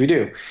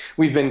do?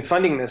 We've been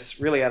funding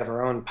this really out of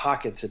our own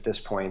pockets at this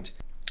point,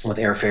 with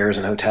airfares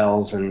and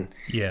hotels and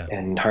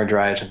hard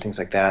drives and things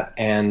like that.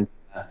 And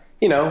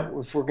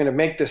if we're going to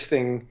make this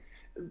thing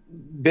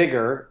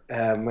bigger,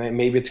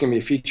 maybe it's going to be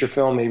a feature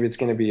film, maybe it's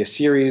going to be a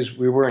series.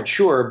 We weren't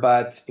sure,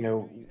 but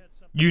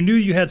you knew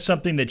you had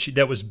something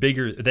that was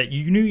bigger, that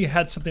you knew you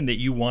had something that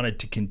you wanted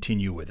to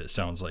continue with. It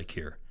sounds like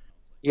here.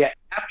 Yeah,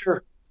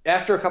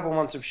 after a couple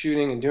months of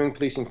shooting and doing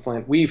Policing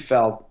Flint, we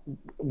felt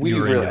we've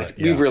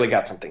really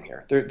got something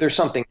here. There's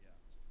something.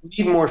 we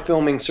need more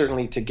filming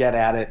certainly to get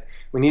at it.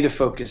 We need to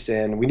focus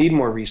in. We need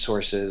more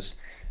resources.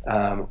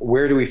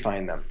 Where do we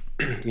find them?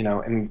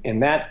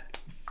 And that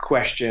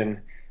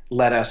question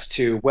led us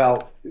to,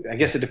 well, I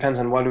guess it depends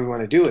on what we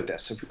want to do with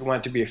this. If we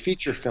want it to be a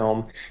feature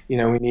film, we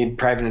need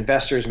private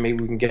investors.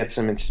 Maybe we can get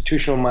some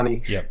institutional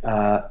money,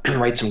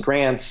 write some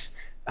grants.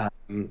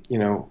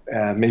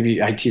 Maybe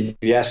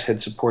ITVS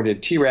had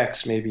supported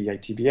T-Rex, maybe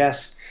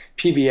ITVS,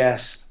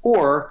 PBS,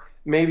 or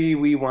maybe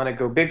we want to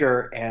go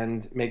bigger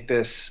and make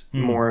this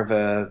more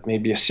of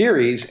maybe a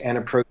series and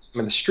approach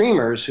some of the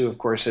streamers who, of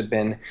course, had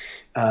been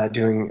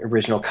doing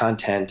original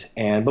content.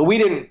 But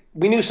we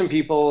knew some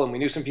people, and we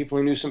knew some people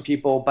who knew some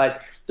people.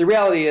 But the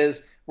reality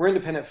is, we're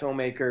independent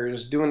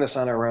filmmakers doing this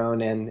on our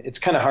own, and it's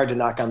kind of hard to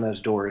knock on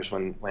those doors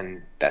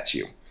when that's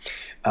you.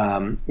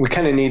 We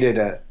kind of needed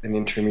an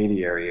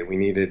intermediary. We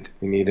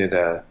needed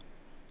a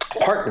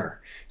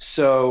partner.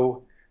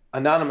 So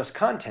Anonymous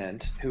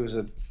Content, who is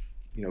a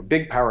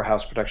big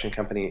powerhouse production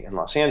company in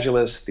Los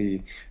Angeles,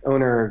 the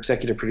owner,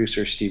 executive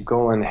producer Steve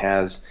Golan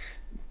has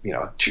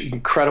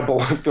incredible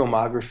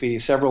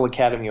filmography, several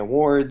Academy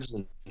Awards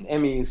and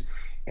Emmys,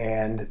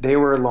 and they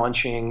were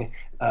launching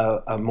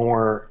a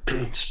more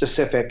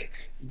specific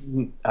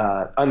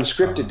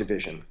unscripted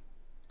division.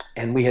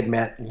 And we had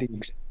met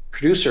the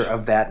producer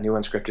of that new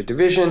unscripted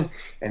division,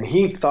 and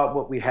he thought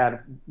what we had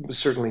was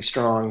certainly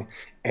strong.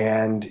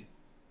 And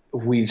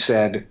we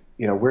said,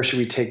 where should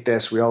we take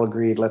this? We all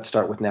agreed, let's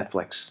start with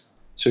Netflix.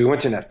 So we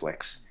went to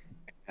Netflix,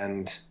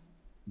 and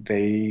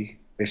they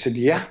said,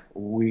 yeah,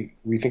 we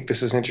think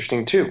this is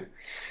interesting too.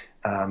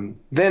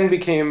 Then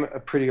became a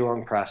pretty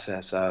long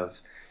process of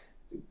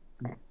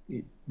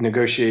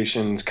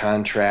negotiations,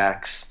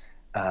 contracts,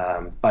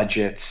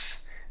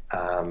 budgets.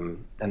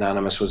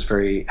 Anonymous was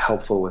very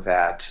helpful with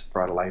that,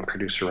 brought a line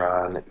producer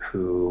on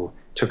who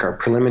took our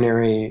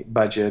preliminary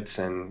budgets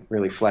and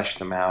really fleshed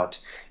them out,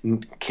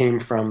 and came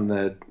from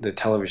the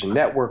television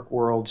network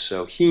world,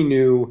 so he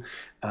knew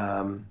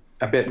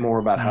a bit more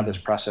about how this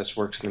process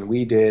works than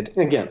we did.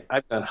 And again,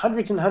 I've done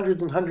hundreds and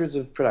hundreds and hundreds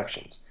of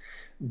productions,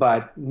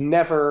 but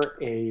never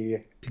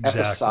a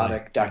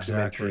episodic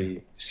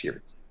documentary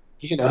series.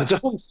 It's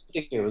always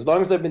something new. As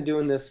long as I've been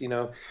doing this,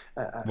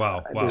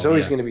 there's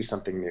always going to be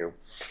something new.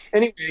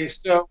 Anyway,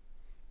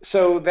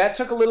 so that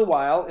took a little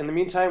while. In the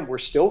meantime, we're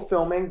still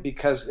filming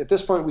because at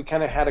this point we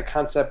kind of had a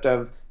concept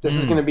of this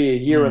is going to be a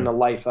year in the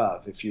life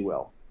of, if you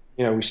will.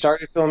 We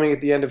started filming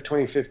at the end of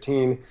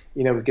 2015.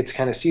 We get to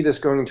kind of see this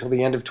going until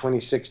the end of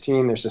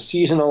 2016. There's a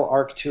seasonal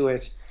arc to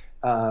it.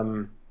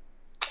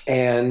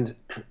 And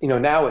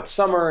now it's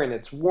summer and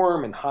it's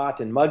warm and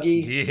hot and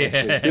muggy.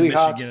 It's really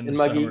hot and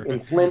muggy in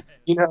Flint.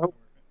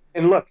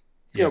 And look,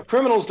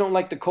 criminals don't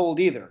like the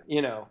cold either.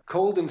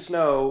 Cold and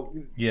snow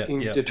can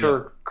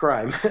deter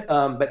crime.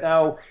 But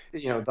now,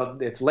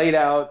 it's late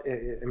out.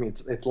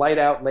 It's light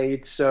out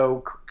late,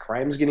 so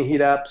crime's going to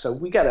heat up. So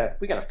we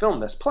gotta film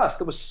this. Plus,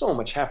 there was so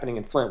much happening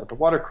in Flint with the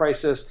water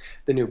crisis,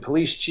 the new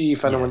police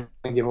chief. I don't want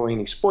to give away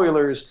any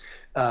spoilers.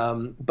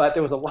 But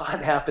there was a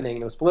lot happening.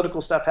 There was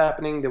political stuff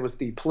happening. There was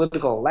the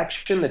political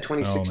election, the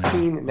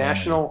 2016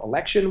 national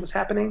election was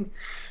happening.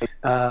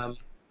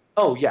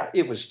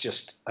 It was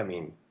just,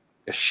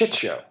 a shit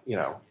show,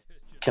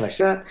 Can I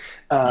say that?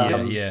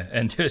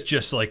 And it's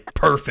just like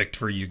perfect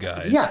for you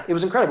guys. Yeah, it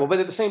was incredible. But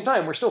at the same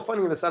time, we're still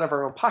funding this out of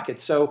our own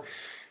pockets. So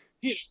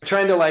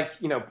trying to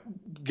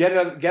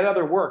get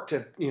other work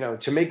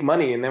to make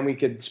money, and then we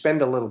could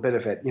spend a little bit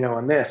of it,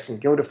 on this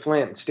and go to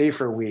Flint and stay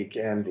for a week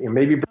and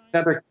maybe bring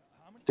another.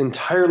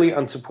 Entirely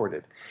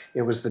unsupported.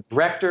 It was the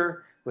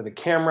director with a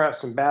camera,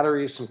 some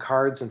batteries, some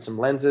cards, and some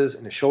lenses,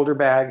 and a shoulder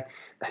bag,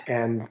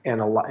 and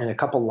a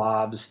couple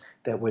lobs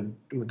that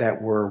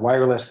were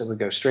wireless that would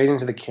go straight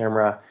into the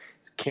camera.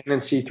 Canon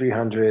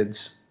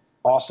C300s,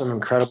 awesome,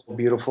 incredible,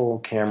 beautiful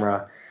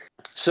camera.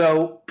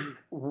 So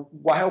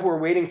while we're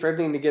waiting for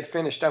everything to get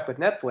finished up with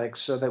Netflix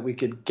so that we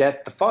could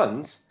get the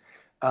funds,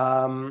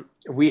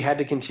 we had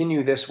to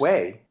continue this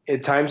way.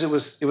 At times it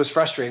was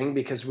frustrating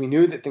because we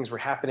knew that things were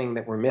happening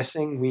that were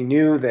missing. We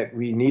knew that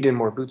we needed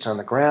more boots on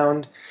the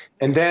ground.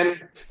 And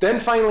then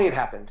finally it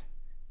happened.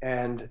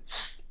 And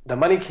the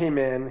money came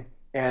in,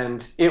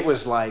 and it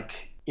was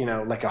like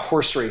a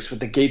horse race with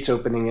the gates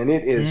opening, and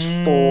it is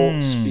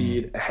full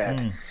speed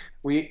ahead.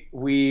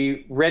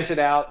 We rented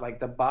out like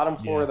the bottom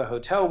floor of the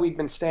hotel we'd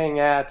been staying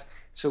at,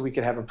 so we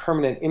could have a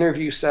permanent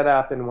interview set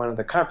up in one of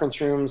the conference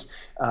rooms.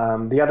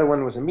 The other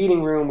one was a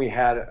meeting room. We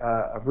had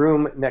a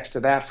room next to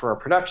that for our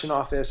production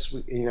office.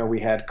 We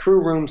had crew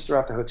rooms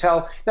throughout the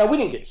hotel. Now, we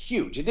didn't get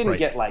huge. It didn't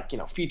get like,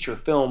 feature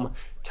film,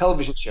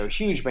 television show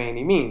huge by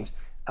any means.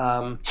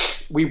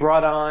 We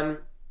brought on,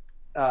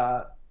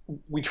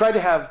 we tried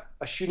to have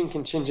a shooting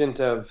contingent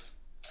of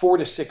 4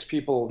 to 6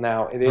 people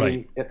now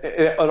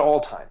at all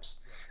times.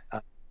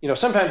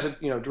 Sometimes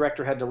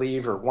director had to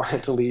leave or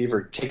wanted to leave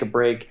or take a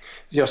break.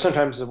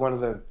 Sometimes one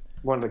of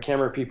the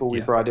camera people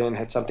we brought in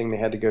had something they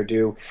had to go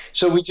do.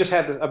 So we just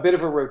had a bit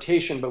of a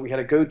rotation, but we had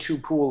a go-to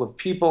pool of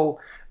people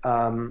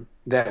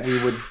that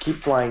we would keep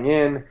flying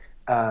in.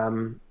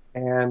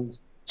 And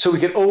So we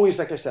could always,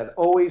 like I said,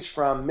 always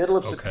from middle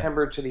of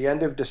September to the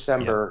end of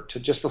December to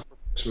just before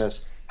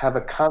Christmas, have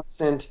a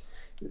constant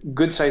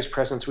good-sized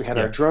presence. We had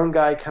our drone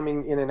guy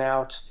coming in and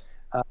out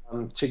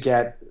to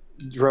get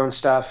drone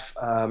stuff,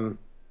 and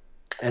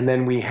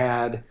then we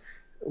had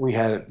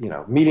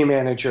media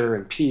manager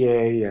and PA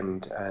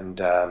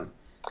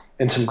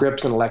and some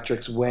grips and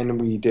electrics when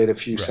we did a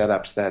few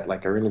setups that,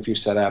 like our interview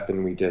setup,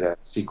 and we did a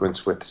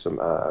sequence with some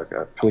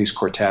a police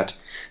quartet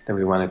that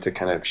we wanted to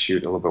kind of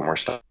shoot a little bit more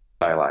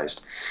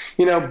stylized,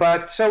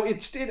 but so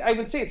I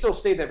would say it still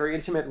stayed that very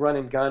intimate run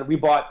and gun. We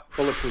bought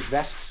bulletproof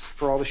vests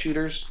for all the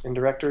shooters and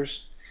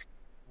directors,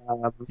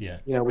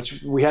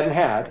 which we hadn't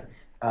had.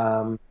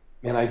 And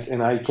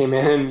I came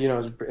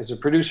in, as a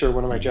producer,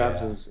 one of my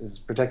jobs is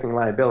protecting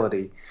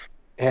liability.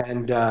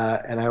 And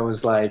I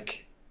was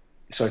like,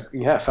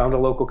 found a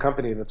local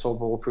company that sold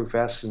bulletproof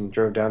vests and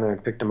drove down there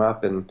and picked them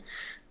up. And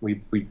we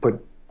put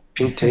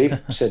pink tape,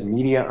 said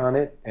media on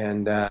it.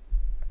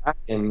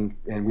 And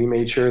we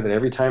made sure that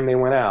every time they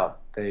went out,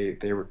 they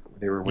were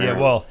wearing,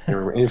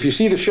 and if you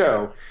see the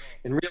show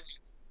and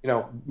realize,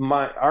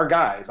 our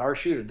guys, our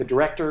shooters, the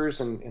directors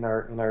and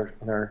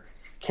our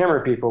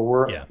camera people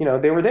were,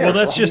 they were there. Well,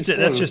 that's just it.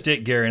 That's just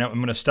it, Gary. And I'm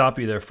going to stop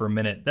you there for a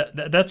minute.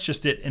 That's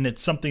just it. And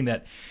it's something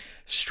that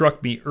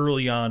struck me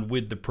early on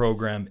with the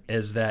program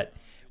is that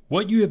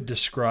what you have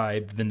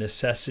described, the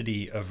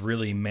necessity of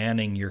really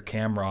manning your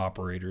camera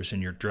operators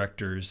and your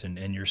directors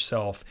and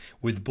yourself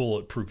with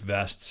bulletproof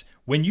vests.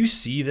 When you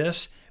see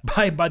this,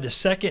 by the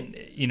second,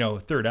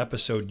 third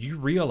episode, you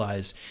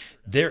realize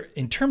there,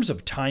 in terms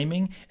of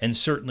timing and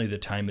certainly the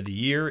time of the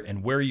year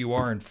and where you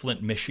are in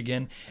Flint,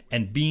 Michigan,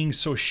 and being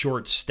so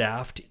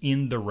short-staffed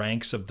in the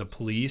ranks of the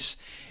police,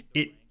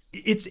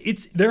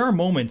 there are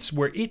moments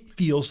where it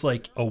feels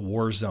like a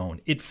war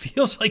zone. It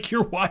feels like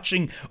you're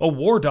watching a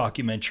war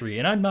documentary,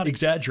 and I'm not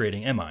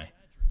exaggerating, am I?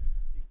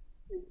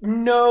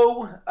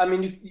 No, I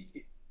mean,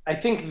 I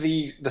think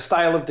the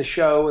style of the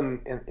show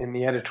and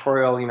the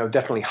editorial,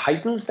 definitely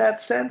heightens that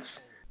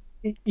sense.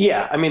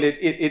 Yeah, I mean,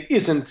 it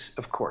isn't,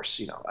 of course,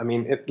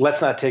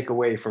 let's not take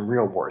away from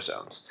real war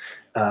zones,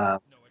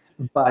 but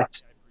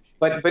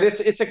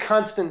it's a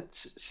constant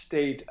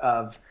state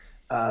of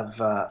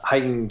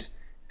heightened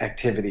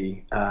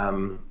activity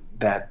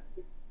that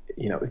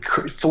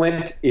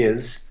Flint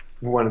is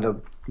one of the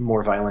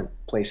more violent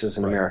places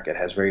in America. It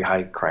has very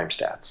high crime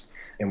stats,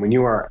 and when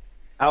you are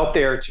out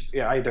there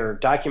to either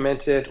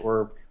document it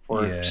or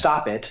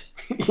stop it,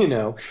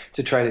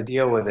 to try to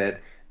deal with it,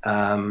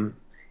 and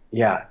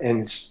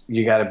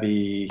you got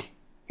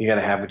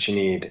to have what you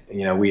need.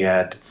 We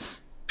had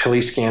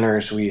police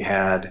scanners, we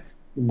had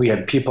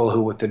people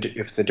who,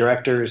 if the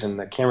directors and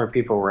the camera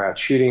people were out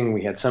shooting,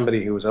 we had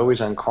somebody who was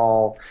always on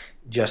call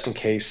just in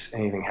case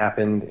anything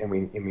happened and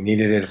we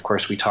needed it. Of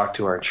course, we talked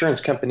to our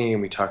insurance company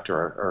and we talked to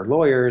our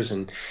lawyers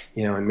and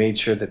made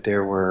sure that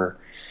there were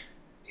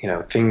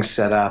things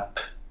set up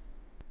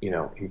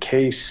in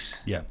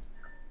case. Yeah.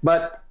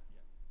 But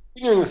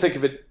in the thick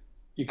of it,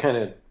 you kind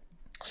of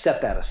set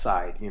that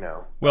aside,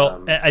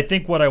 Well, I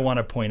think what I want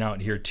to point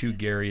out here too,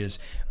 Gary, is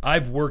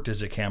I've worked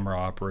as a camera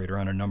operator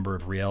on a number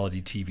of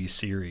reality TV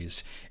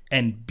series,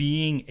 and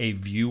being a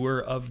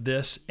viewer of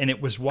this, and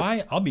it was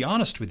why, I'll be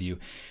honest with you,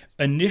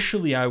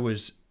 initially I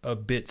was a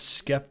bit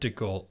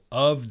skeptical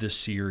of the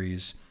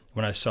series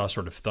when I saw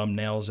sort of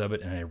thumbnails of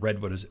it and I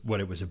read what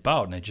it was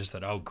about, and I just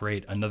thought, oh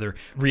great, another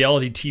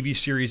reality TV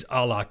series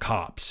a la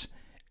Cops.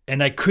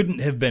 And I couldn't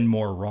have been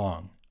more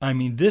wrong. I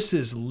mean, this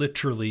is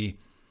literally,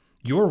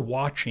 you're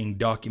watching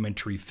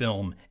documentary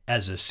film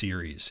as a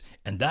series,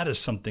 and that is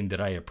something that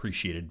I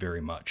appreciated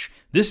very much.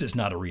 This is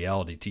not a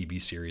reality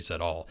TV series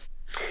at all.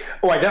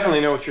 Oh, I definitely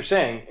know what you're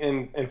saying.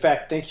 And in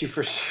fact, thank you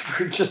for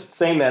just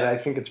saying that. I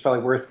think it's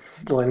probably worth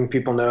letting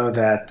people know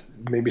that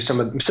maybe some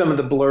of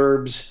the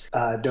blurbs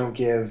don't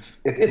give.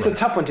 It's a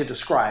tough one to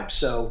describe.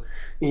 So,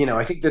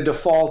 I think the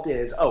default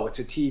is, it's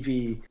a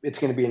TV. It's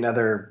going to be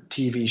another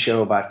TV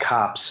show about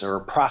cops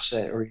or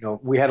process. Or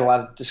we had a lot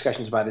of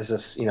discussions about, is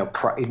this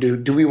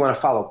do we want to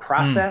follow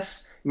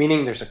process?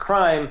 Meaning there's a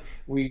crime,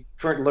 we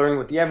learn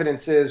what the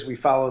evidence is, we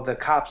follow the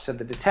cops and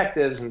the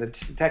detectives and the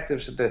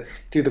detectives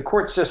through the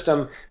court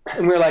system,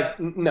 and we're like,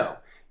 no.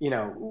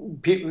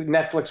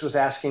 Netflix was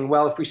asking,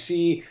 well, if we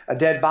see a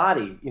dead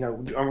body, are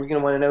we going to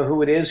want to know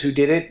who it is, who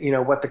did it,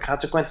 what the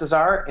consequences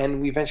are?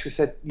 And we eventually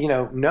said,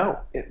 no,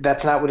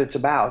 that's not what it's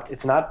about.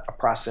 It's not a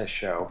process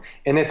show,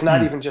 and it's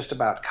not even just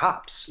about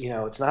cops.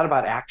 It's not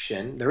about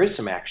action. There is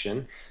some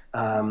action.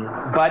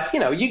 But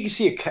you can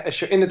see a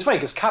show, and it's funny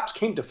because cops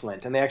came to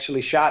Flint and they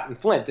actually shot in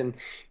Flint, and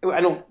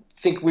I don't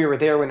think we were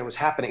there when it was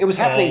happening. It was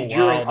happening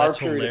during our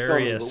period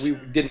of filming, but we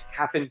didn't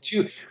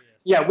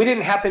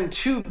happen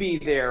to be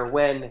there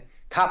when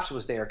Cops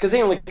was there, because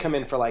they only come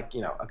in for a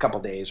couple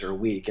days or a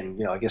week, and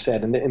like I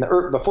said,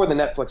 before the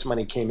Netflix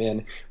money came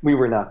in, we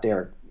were not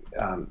there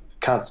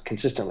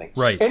consistently.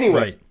 Right.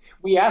 Anyway,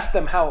 we asked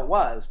them how it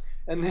was.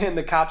 And then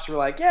the cops were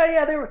like,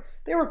 yeah, they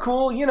were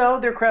cool.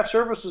 Their craft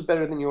service was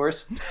better than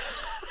yours.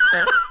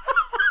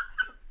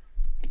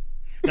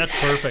 That's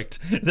perfect.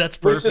 That's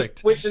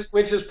perfect. Which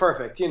is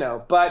perfect,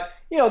 But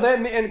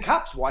then and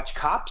cops watch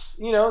Cops,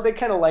 they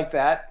kind of like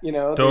that,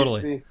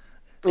 Totally.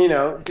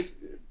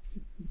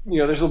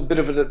 There's a bit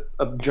of an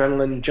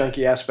adrenaline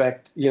junkie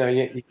aspect,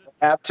 you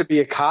have to be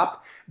a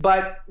cop,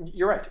 but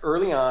you're right.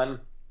 Early on,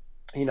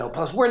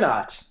 plus we're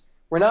not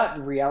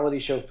reality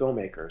show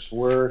filmmakers.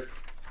 We're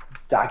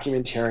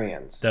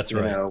documentarians. That's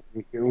right.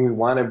 We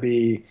want to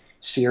be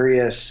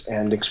serious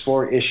and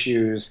explore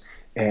issues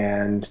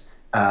and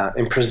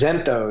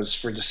present those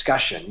for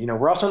discussion.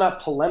 We're also not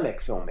polemic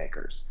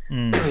filmmakers.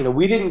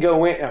 We didn't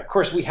go in. Of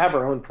course, we have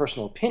our own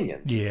personal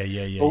opinions.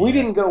 Yeah. But we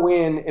didn't go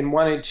in and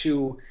wanted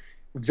to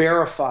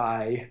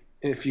verify,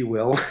 if you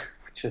will,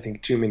 which I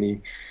think too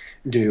many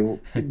do,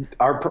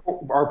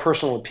 our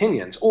personal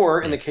opinions.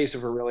 Or in the case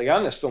of a really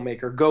honest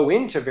filmmaker, go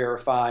in to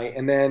verify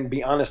and then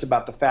be honest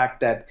about the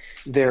fact that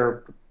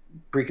their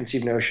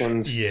preconceived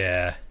notions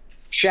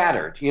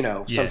shattered.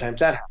 Sometimes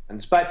that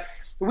happens. But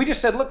we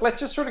just said, look, let's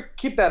just sort of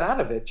keep that out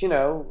of it.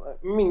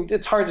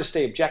 It's hard to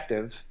stay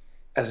objective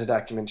as a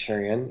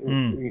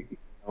documentarian.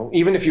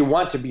 Even if you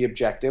want to be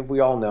objective, we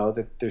all know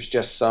that there's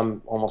just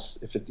some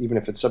almost, even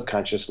if it's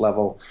subconscious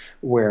level,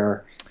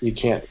 where you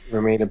can't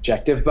remain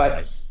objective.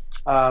 But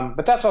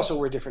that's also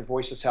where different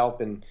voices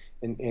help, and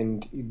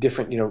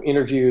different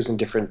interviews and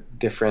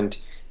different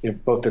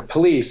both the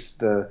police,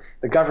 the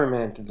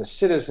government, the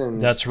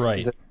citizens. That's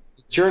right.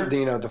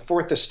 The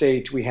Fourth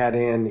Estate we had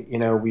in,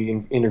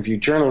 we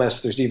interviewed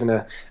journalists. There's even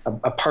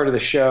a part of the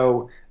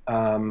show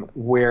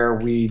where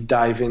we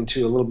dive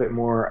into a little bit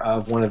more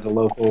of one of the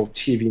local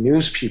TV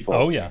news people.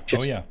 Oh yeah.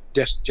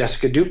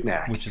 Jessica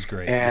Dupnack, which is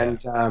great.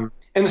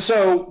 And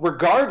so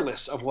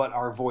regardless of what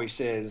our voice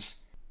is,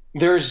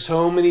 there's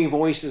so many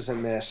voices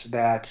in this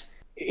that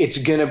it's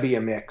gonna be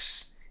a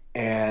mix,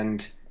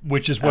 and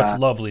which is what's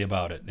lovely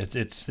about it.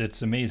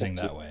 It's amazing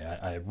that way.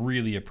 I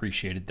really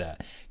appreciated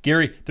that,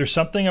 Gary. There's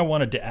something I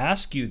wanted to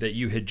ask you that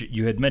you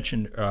had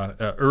mentioned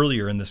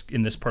earlier in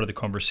this part of the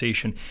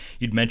conversation.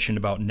 You'd mentioned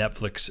about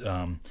Netflix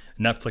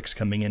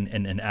coming in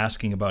and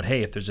asking about,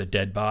 hey, if there's a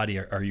dead body,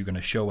 are you going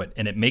to show it?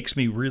 And it makes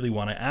me really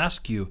want to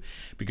ask you,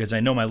 because I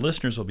know my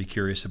listeners will be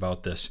curious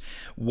about this.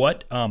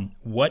 What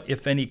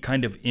if any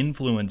kind of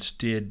influence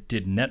did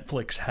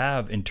Netflix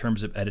have in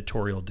terms of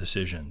editorial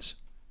decisions?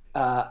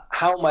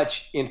 How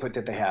much input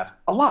did they have?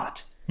 A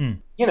lot.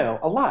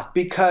 A lot,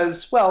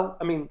 because,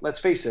 let's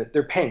face it,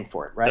 they're paying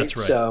for it, right? That's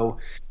right. So,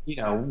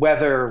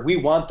 whether we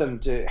want them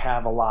to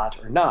have a lot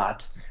or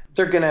not,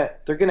 they're gonna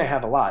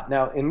have a lot.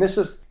 Now, and this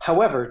is,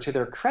 however, to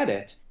their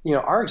credit,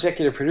 our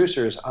executive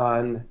producers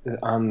on the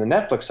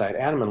Netflix side,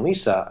 Adam and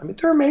Lisa,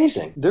 they're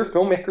amazing. They're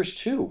filmmakers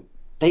too.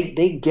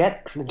 They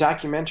get the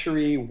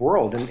documentary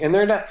world, and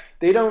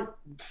they don't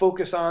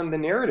focus on the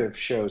narrative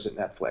shows at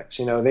Netflix.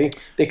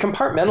 They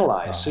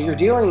compartmentalize. So you're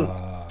dealing,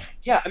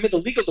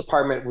 the legal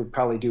department would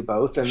probably do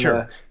both, and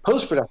the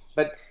post-production,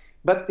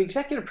 but the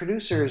executive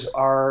producers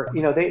are,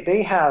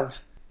 they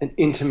have an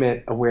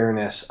intimate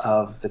awareness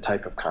of the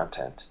type of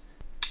content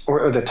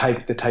or the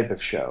type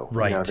of show,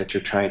 right, that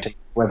you're trying to,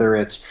 whether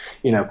it's,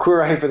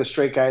 Queer Eye for the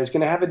Straight Guy is going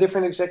to have a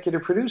different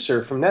executive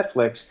producer from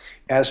Netflix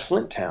as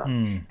Flint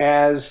Town,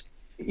 as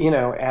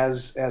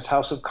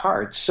House of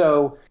Cards.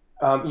 So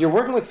you're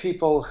working with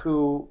people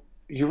who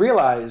you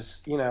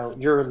realize,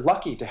 you're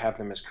lucky to have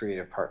them as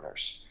creative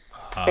partners.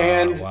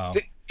 And at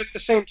the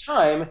same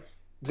time,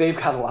 they've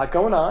got a lot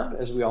going on,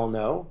 as we all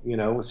know,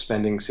 with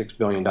spending $6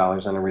 billion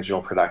on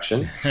original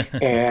production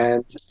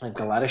and like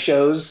a lot of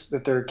shows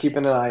that they're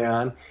keeping an eye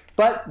on.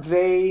 But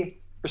they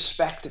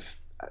respect,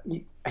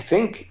 I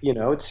think,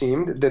 it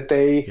seemed that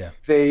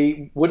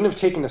they wouldn't have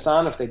taken us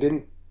on if they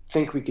didn't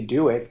think we could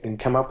do it and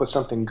come up with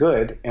something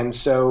good. And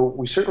so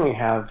we certainly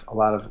have a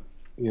lot of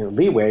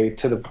leeway,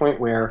 to the point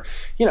where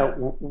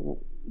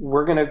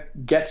we're going to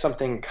get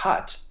something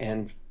cut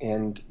and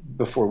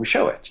before we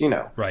show it,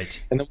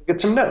 right, and then we'll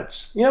get some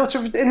notes. It's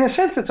in a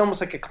sense, it's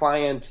almost like a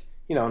client,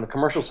 on the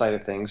commercial side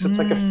of things. It's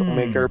like a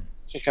filmmaker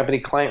company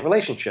client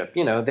relationship.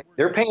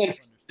 They're paying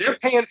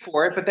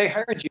for it, but they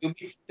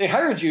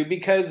hired you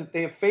because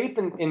they have faith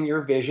in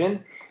your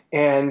vision,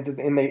 and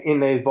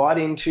they bought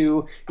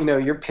into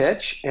your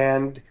pitch.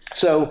 And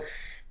so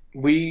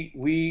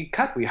we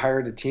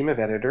hired a team of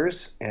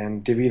editors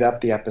and divvied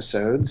up the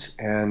episodes,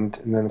 and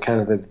then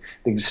kind of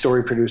the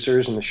story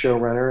producers and the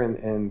showrunner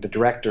and the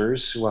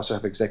directors, who also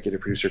have executive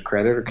producer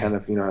credit, or kind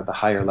of at the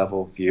higher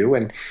level view,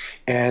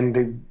 and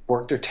they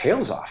worked their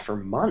tails off for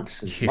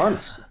months and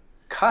months,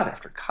 cut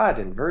after cut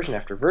and version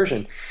after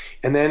version.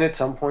 And then at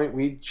some point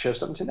we'd show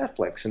something to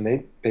Netflix, and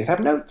they'd have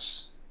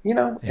notes, and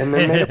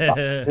then they'd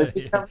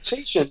have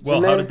conversations. Well,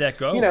 and how then, did that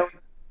go?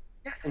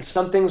 And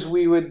some things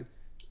we would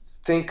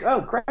think, oh,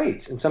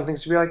 great, and some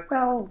things to be like,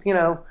 well,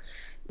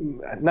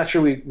 I'm not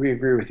sure we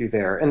agree with you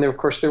there. And then, of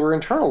course, there were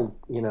internal,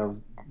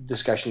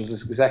 discussions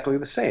is exactly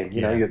the same.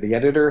 The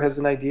editor has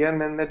an idea, and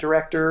then the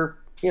director,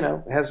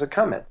 has a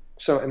comment.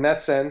 So in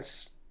that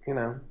sense,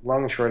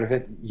 long and short of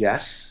it,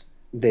 yes,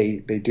 they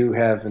do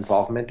have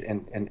involvement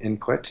and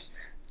input,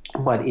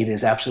 but it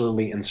is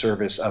absolutely in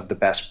service of the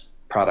best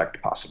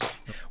product possible.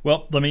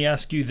 Well, let me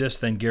ask you this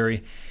then,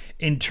 Gary.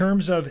 In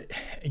terms of,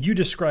 you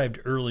described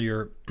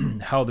earlier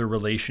how the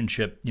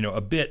relationship,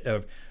 a bit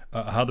of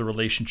how the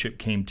relationship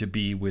came to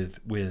be with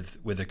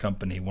a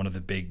company, one of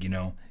the big,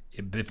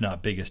 if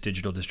not biggest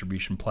digital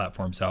distribution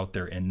platforms out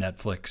there, in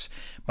Netflix.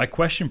 My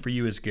question for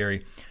you is,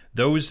 Gary,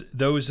 those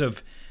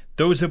of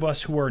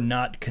us who are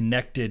not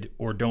connected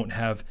or don't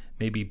have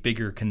maybe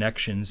bigger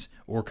connections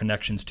or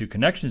connections to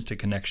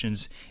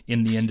connections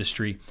in the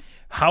industry,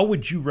 how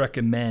would you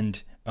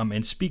recommend,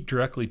 and speak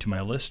directly to my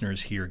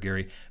listeners here,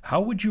 Gary,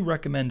 how would you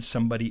recommend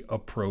somebody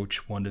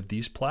approach one of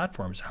these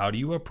platforms? How do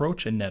you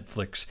approach a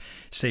Netflix,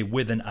 say,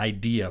 with an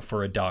idea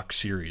for a doc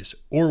series?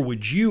 Or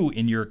would you,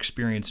 in your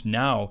experience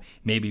now,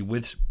 maybe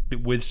with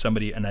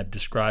somebody, and I've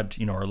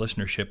described, our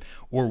listenership,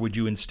 or would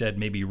you instead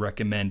maybe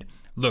recommend,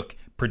 look,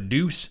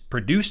 produce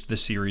the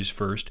series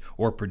first,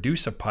 or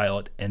produce a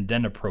pilot and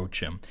then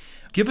approach him?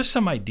 Give us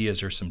some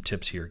ideas or some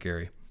tips here,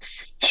 Gary.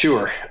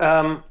 Sure.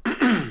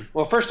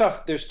 Well, first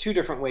off, there's two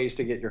different ways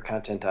to get your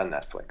content on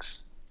Netflix.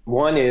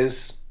 One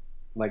is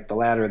like the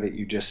latter that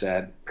you just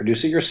said,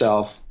 produce it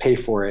yourself, pay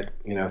for it,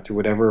 through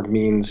whatever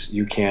means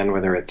you can,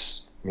 whether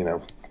it's,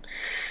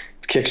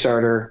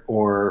 Kickstarter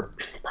or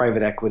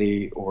private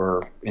equity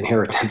or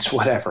inheritance,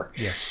 whatever.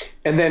 Yeah.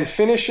 And then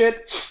finish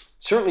it.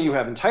 Certainly you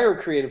have entire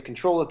creative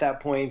control at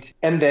that point.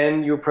 And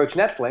then you approach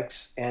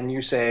Netflix and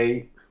you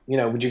say,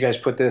 would you guys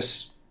put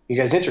this, you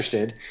guys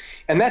interested?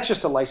 And that's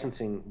just a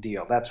licensing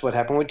deal. That's what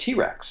happened with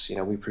T-Rex.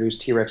 We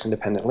produced T-Rex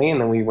independently,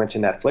 and then we went to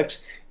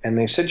Netflix, and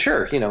they said,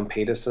 sure,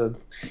 paid us a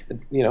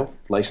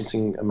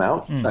licensing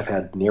amount. I've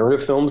had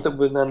narrative films that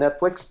went on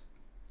Netflix.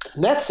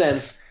 In that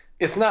sense,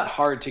 it's not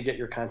hard to get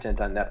your content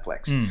on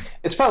Netflix.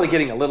 It's probably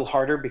getting a little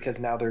harder because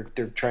now they're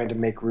trying to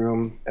make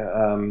room.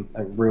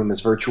 A room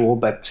is virtual,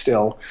 but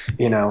still,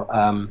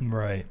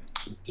 right.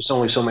 There's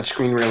only so much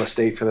screen real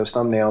estate for those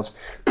thumbnails.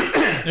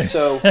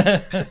 So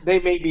they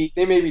may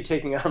be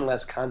taking on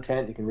less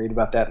content. You can read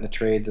about that in the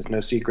trades. It's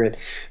no secret.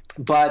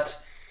 But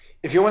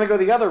if you want to go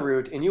the other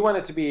route and you want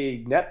it to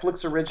be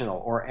Netflix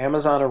original or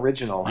Amazon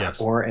original, yes,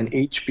 or an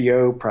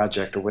HBO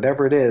project or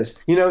whatever it is,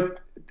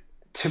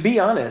 to be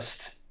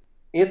honest,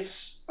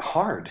 it's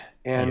hard.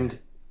 And,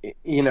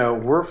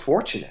 we're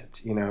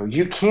fortunate.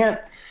 You can't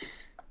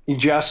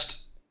just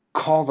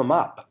call them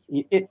up.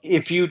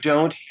 If you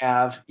don't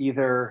have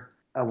either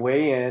a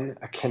way in,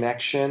 a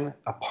connection,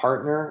 a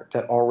partner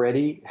that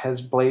already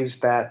has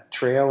blazed that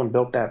trail and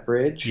built that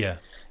bridge. Yeah.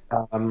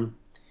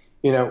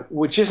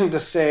 Which isn't to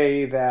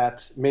say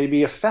that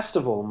maybe a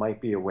festival might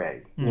be a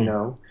way,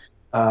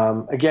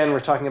 again,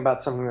 we're talking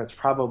about something that's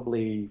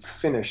probably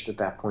finished at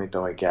that point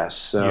though, I guess.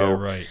 So,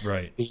 yeah,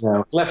 right.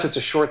 Unless it's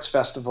a shorts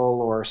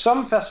festival, or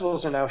some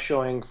festivals are now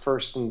showing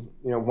first and,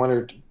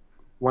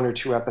 one or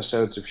two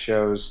episodes of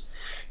shows.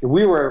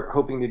 We were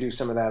hoping to do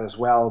some of that as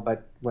well,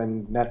 but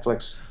when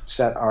Netflix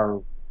set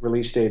our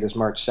release date as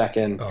March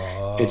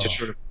 2nd, it just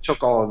sort of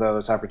took all of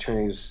those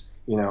opportunities,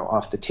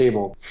 off the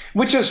table,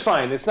 which is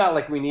fine. It's not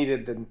like we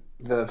needed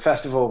the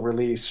festival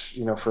release,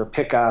 for a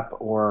pickup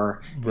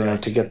or,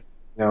 to get,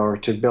 or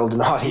to build an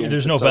audience.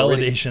 There's no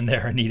validation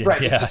there needed.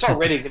 Right. Yeah. It's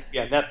already going to be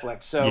on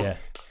Netflix.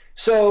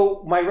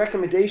 So my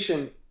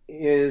recommendation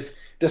is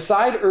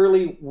decide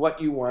early what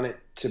you want it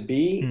to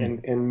be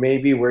and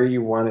maybe where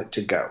you want it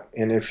to go.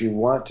 And if you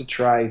want to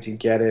try to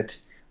get it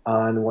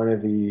on one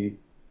of the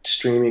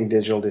streaming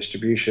digital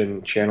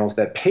distribution channels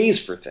that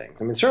pays for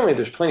things. I mean, certainly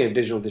there's plenty of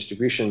digital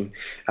distribution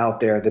out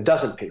there that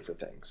doesn't pay for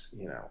things.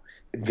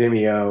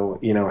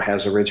 Vimeo,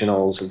 has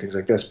originals and things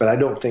like this, but I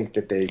don't think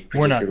that they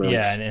particularly...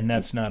 and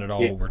that's not at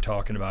all what we're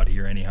talking about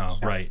here anyhow.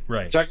 No. Right.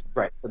 Right.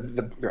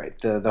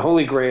 The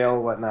Holy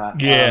Grail,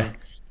 whatnot. Yeah.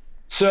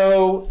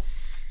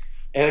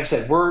 And like I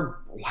said, we're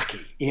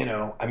lucky,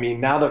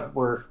 now that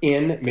we're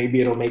in,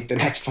 maybe it'll make the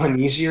next one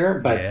easier,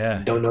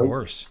 but don't know, of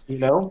course.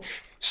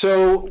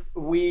 So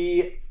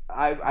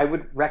I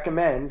would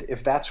recommend,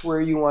 if that's where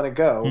you want to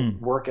go,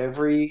 work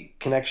every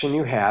connection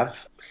you have.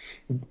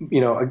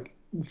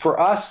 For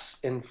us,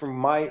 and from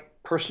my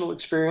personal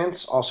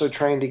experience, also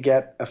trying to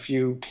get a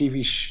few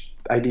TV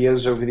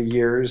ideas over the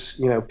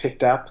years,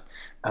 picked up,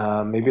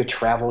 maybe a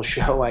travel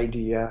show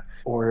idea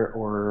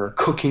or a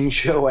cooking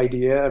show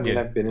idea. I mean,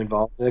 I've been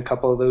involved in a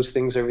couple of those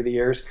things over the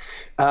years.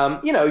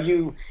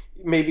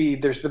 Maybe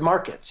there's the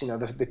markets, the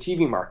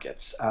TV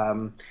markets,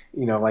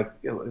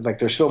 like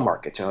there's film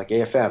markets, like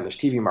AFM, there's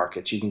TV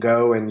markets. You can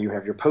go and you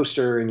have your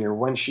poster and your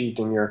one sheet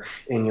and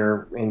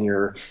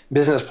your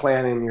business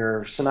plan and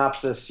your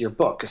synopsis, your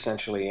book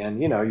essentially.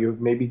 And, you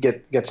maybe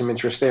get some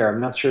interest there.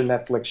 I'm not sure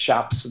Netflix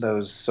shops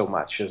those so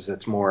much as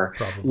it's more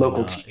probably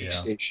local TV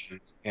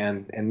stations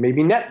and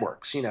maybe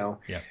networks,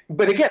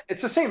 But again,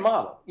 it's the same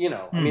model,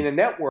 I mean, a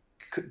network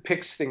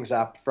picks things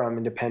up from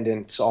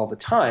independents all the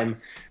time,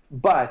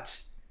 but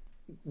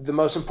the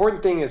most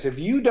important thing is if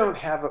you don't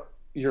have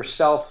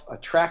yourself a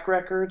track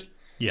record,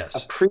 a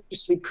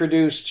previously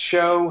produced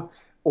show,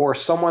 or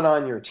someone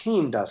on your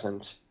team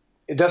doesn't,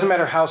 it doesn't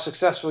matter how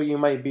successful you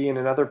might be in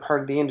another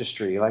part of the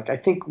industry. Like, I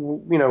think,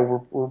 we're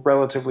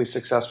relatively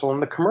successful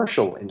in the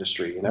commercial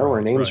industry, our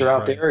names are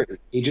out there.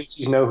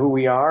 Agencies know who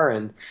we are,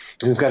 and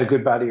we've got a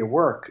good body of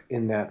work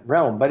in that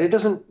realm, but it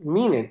doesn't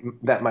mean it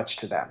that much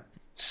to them.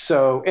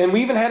 So, and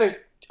we even had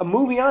a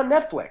movie on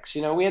Netflix.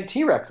 We had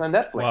T-Rex on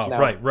Netflix. Wow, now,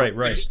 right.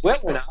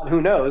 Whether or not, who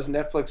knows?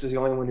 Netflix is the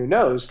only one who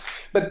knows.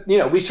 But,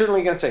 we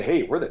certainly can say,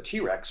 hey, we're the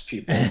T-Rex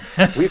people.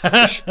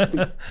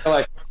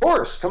 Like, of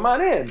course, come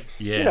on in.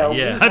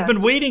 Yeah. I've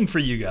been waiting for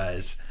you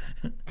guys.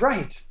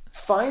 Right.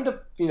 Find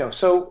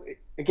so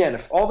again,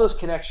 if all those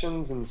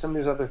connections and some of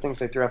these other things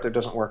they threw out there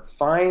doesn't work,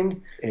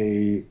 find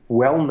a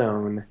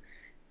well-known,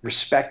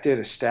 respected,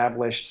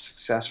 established,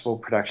 successful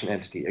production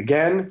entity.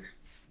 Again,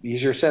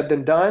 easier said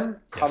than done,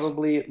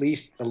 probably at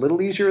least a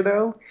little easier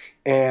though,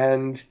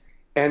 and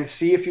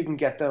see if you can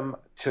get them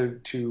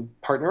to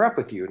partner up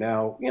with you.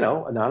 Now,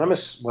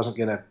 Anonymous wasn't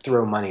going to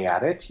throw money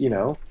at it,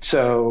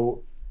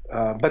 so,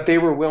 but they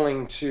were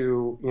willing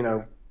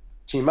to,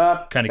 team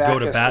up, kind of go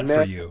to bat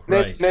for you,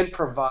 right? Then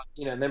provide,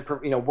 and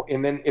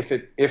then if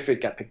it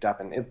got picked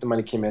up and if the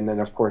money came in, then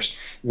of course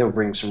they'll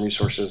bring some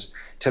resources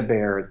to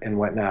bear and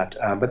whatnot.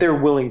 But they're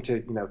willing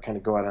to, kind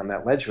of go out on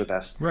that ledge with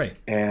us, right?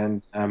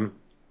 And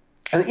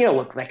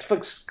look,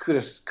 Netflix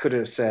could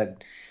have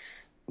said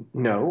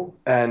no,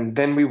 and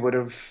then we would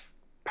have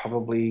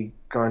probably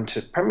gone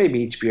to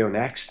maybe HBO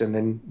next, and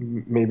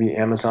then maybe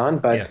Amazon.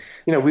 But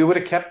we would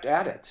have kept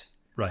at it,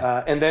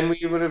 right? And then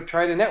we would have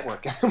tried a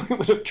network, and we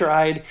would have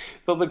tried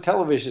public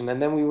television,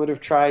 and then we would have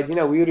tried. We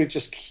would have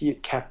just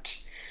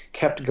kept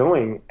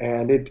going,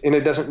 and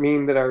it doesn't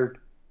mean that our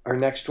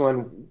next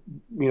one,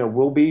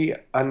 will be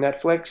on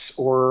Netflix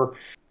or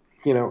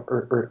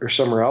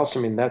somewhere else.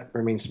 I mean, that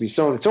remains to be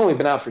seen. It's only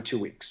been out for 2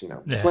 weeks.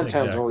 Flint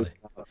Town's only been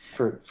out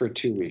for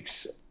 2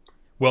 weeks.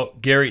 Well,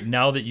 Gary,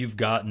 now that you've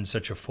gotten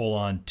such a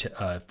full-on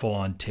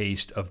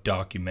taste of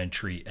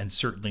documentary, and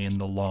certainly in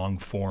the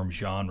long-form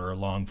genre,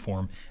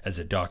 long-form as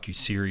a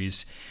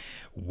docuseries,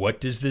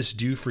 what does this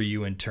do for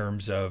you in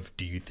terms of?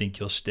 Do you think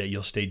you'll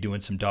stay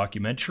doing some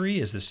documentary?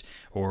 Is this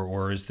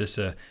or is this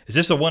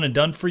a one and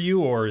done for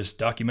you, or is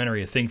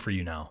documentary a thing for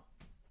you now?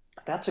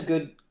 That's a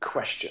good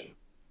question.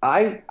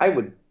 I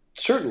would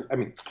certainly. I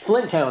mean,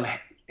 Flint Town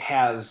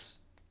has,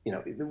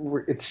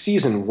 it's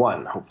season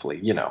 1,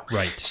 hopefully,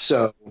 Right.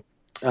 So,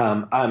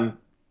 I'm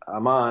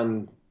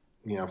on,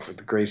 for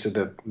the grace of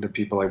the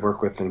people I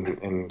work with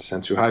and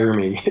sense who hire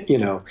me,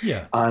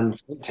 on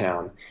Flint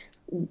Town.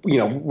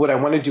 Would I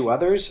want to do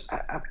others?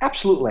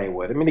 Absolutely, I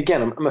would. I mean,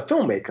 again, I'm a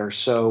filmmaker,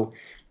 so.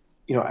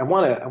 I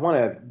want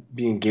to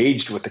be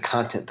engaged with the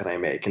content that I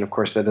make. And of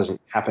course, that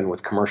doesn't happen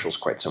with commercials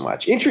quite so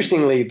much.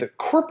 Interestingly, the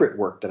corporate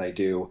work that I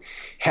do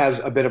has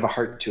a bit of a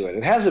heart to it.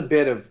 It has a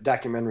bit of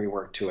documentary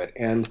work to it.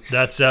 And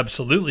that's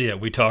absolutely it.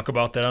 We talk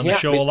about that on the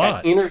show a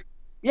lot.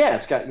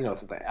 It's got,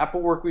 the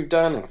Apple work we've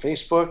done and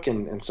Facebook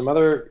and some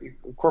other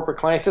corporate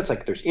clients. It's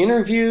like there's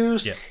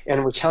interviews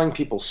and we're telling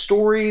people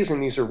stories,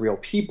 and these are real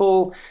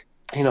people,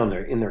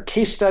 they're in their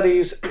case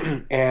studies.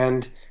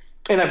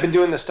 And I've been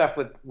doing this stuff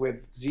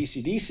with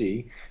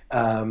ZCDC,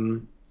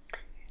 and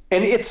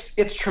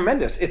it's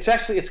tremendous.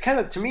 It's kind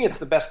of, to me, it's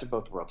the best of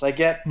both worlds. I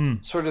get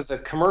sort of the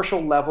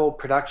commercial level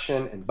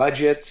production and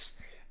budgets,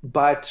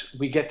 but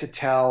we get to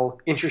tell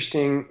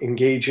interesting,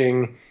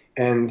 engaging,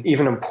 and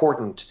even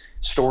important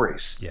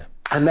stories. Yeah,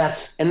 and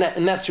that's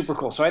super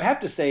cool. So I'd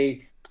have to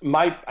say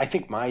I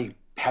think my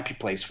happy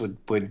place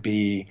would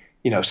be,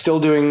 still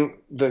doing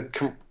the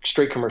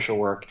straight commercial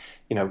work,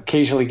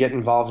 occasionally get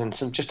involved in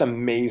some just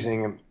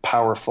amazing and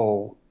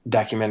powerful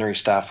documentary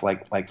stuff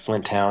like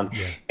Flint Town,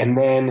 and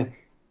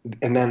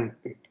then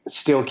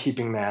still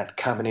keeping that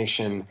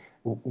combination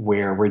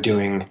where we're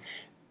doing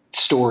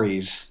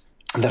stories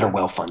that are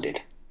well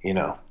funded.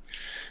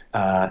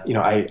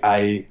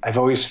 I've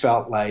always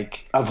felt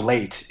like, of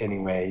late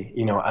anyway,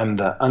 I'm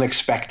the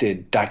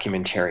unexpected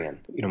documentarian.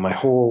 My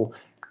whole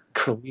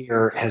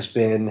career has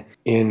been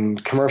in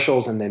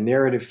commercials and then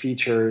narrative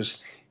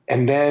features,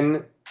 and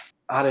then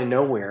out of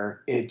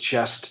nowhere it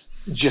just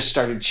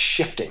started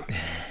shifting,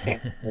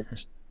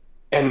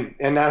 and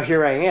now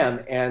here I am,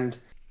 and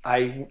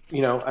I'm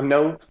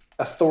no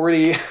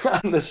authority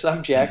on the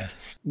subject,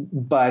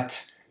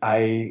 but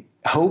I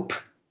hope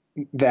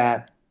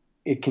that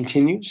it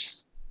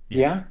continues.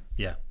 Yeah.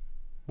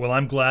 Well,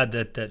 I'm glad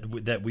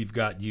that we've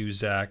got you,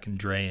 Zach, and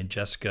Dre, and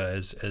Jessica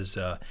as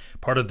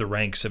part of the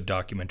ranks of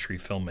documentary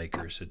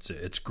filmmakers.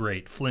 It's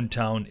great. Flint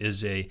Town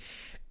is a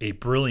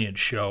brilliant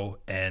show,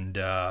 and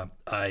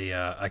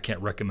I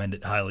can't recommend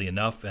it highly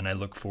enough. And I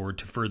look forward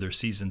to further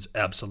seasons,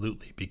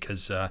 absolutely,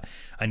 because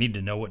I need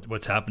to know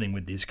what's happening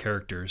with these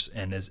characters.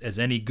 And as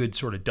any good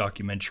sort of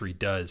documentary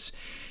does,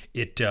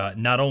 it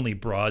not only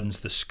broadens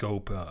the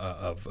scope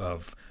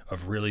of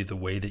really the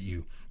way that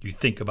you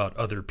think about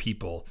other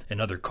people and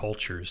other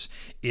cultures.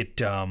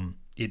 It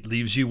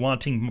leaves you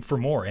wanting for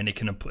more, and it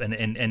can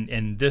and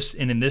in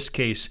this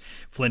case,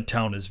 Flint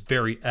Town is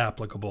very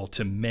applicable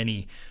to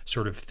many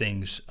sort of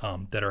things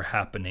that are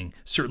happening,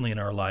 certainly in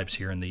our lives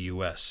here in the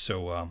U.S.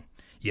 So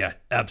Yeah,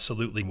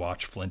 absolutely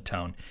watch Flint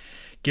Town.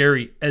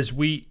 Gary, as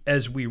we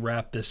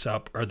wrap this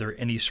up, are there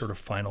any sort of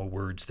final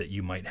words that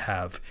you might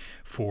have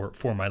for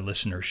my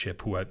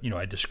listenership, who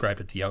I described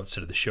at the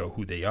outset of the show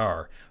who they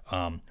are,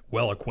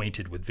 well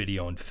acquainted with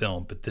video and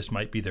film, but this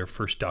might be their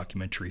first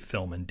documentary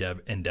film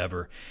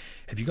endeavor.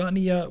 Have you got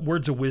any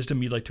words of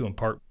wisdom you'd like to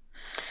impart?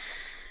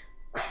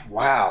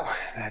 Wow,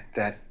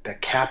 the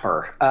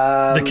capper.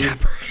 The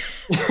capper.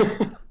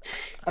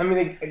 I mean,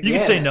 again, you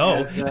can say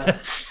no.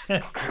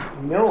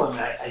 No,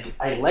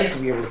 I like to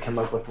be able to come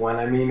up with one.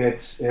 I mean,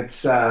 it's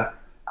I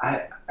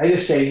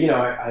just say,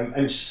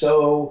 I'm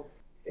so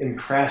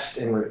impressed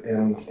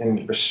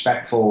and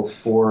respectful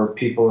for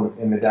people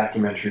in the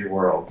documentary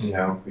world,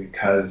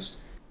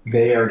 because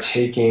they are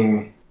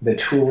taking the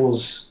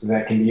tools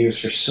that can be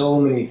used for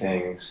so many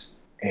things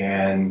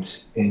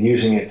and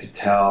using it to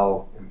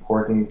tell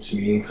important,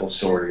 meaningful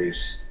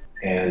stories.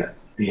 And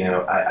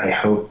I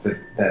hope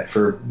that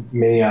for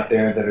many out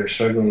there that are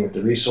struggling with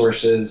the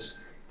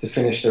resources to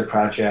finish their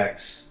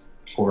projects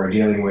or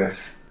dealing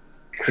with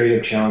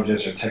creative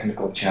challenges or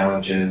technical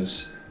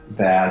challenges,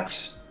 that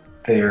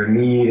their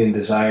need and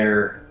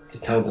desire to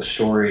tell the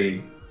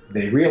story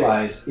they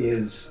realize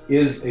is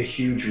a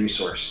huge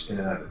resource in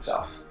and of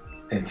itself,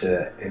 and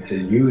to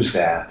use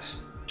that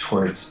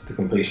towards the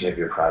completion of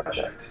your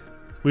project.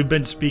 We've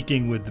been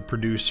speaking with the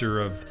producer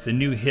of the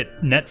new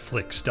hit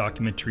Netflix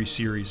documentary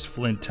series,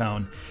 Flint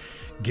Town.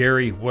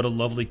 Gary, what a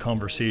lovely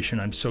conversation.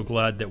 I'm so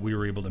glad that we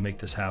were able to make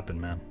this happen,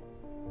 man.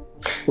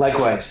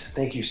 Likewise.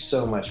 Thank you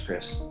so much,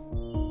 Chris.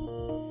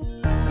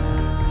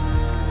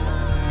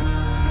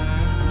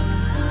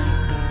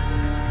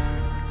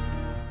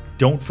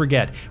 Don't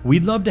forget,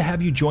 we'd love to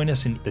have you join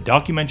us in the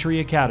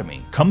Documentary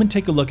Academy. Come and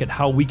take a look at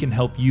how we can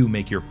help you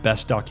make your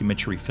best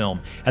documentary film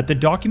at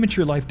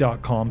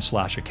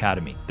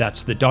thedocumentarylife.com/academy.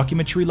 That's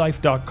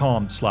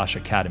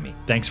thedocumentarylife.com/academy.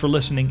 Thanks for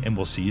listening, and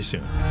we'll see you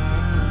soon.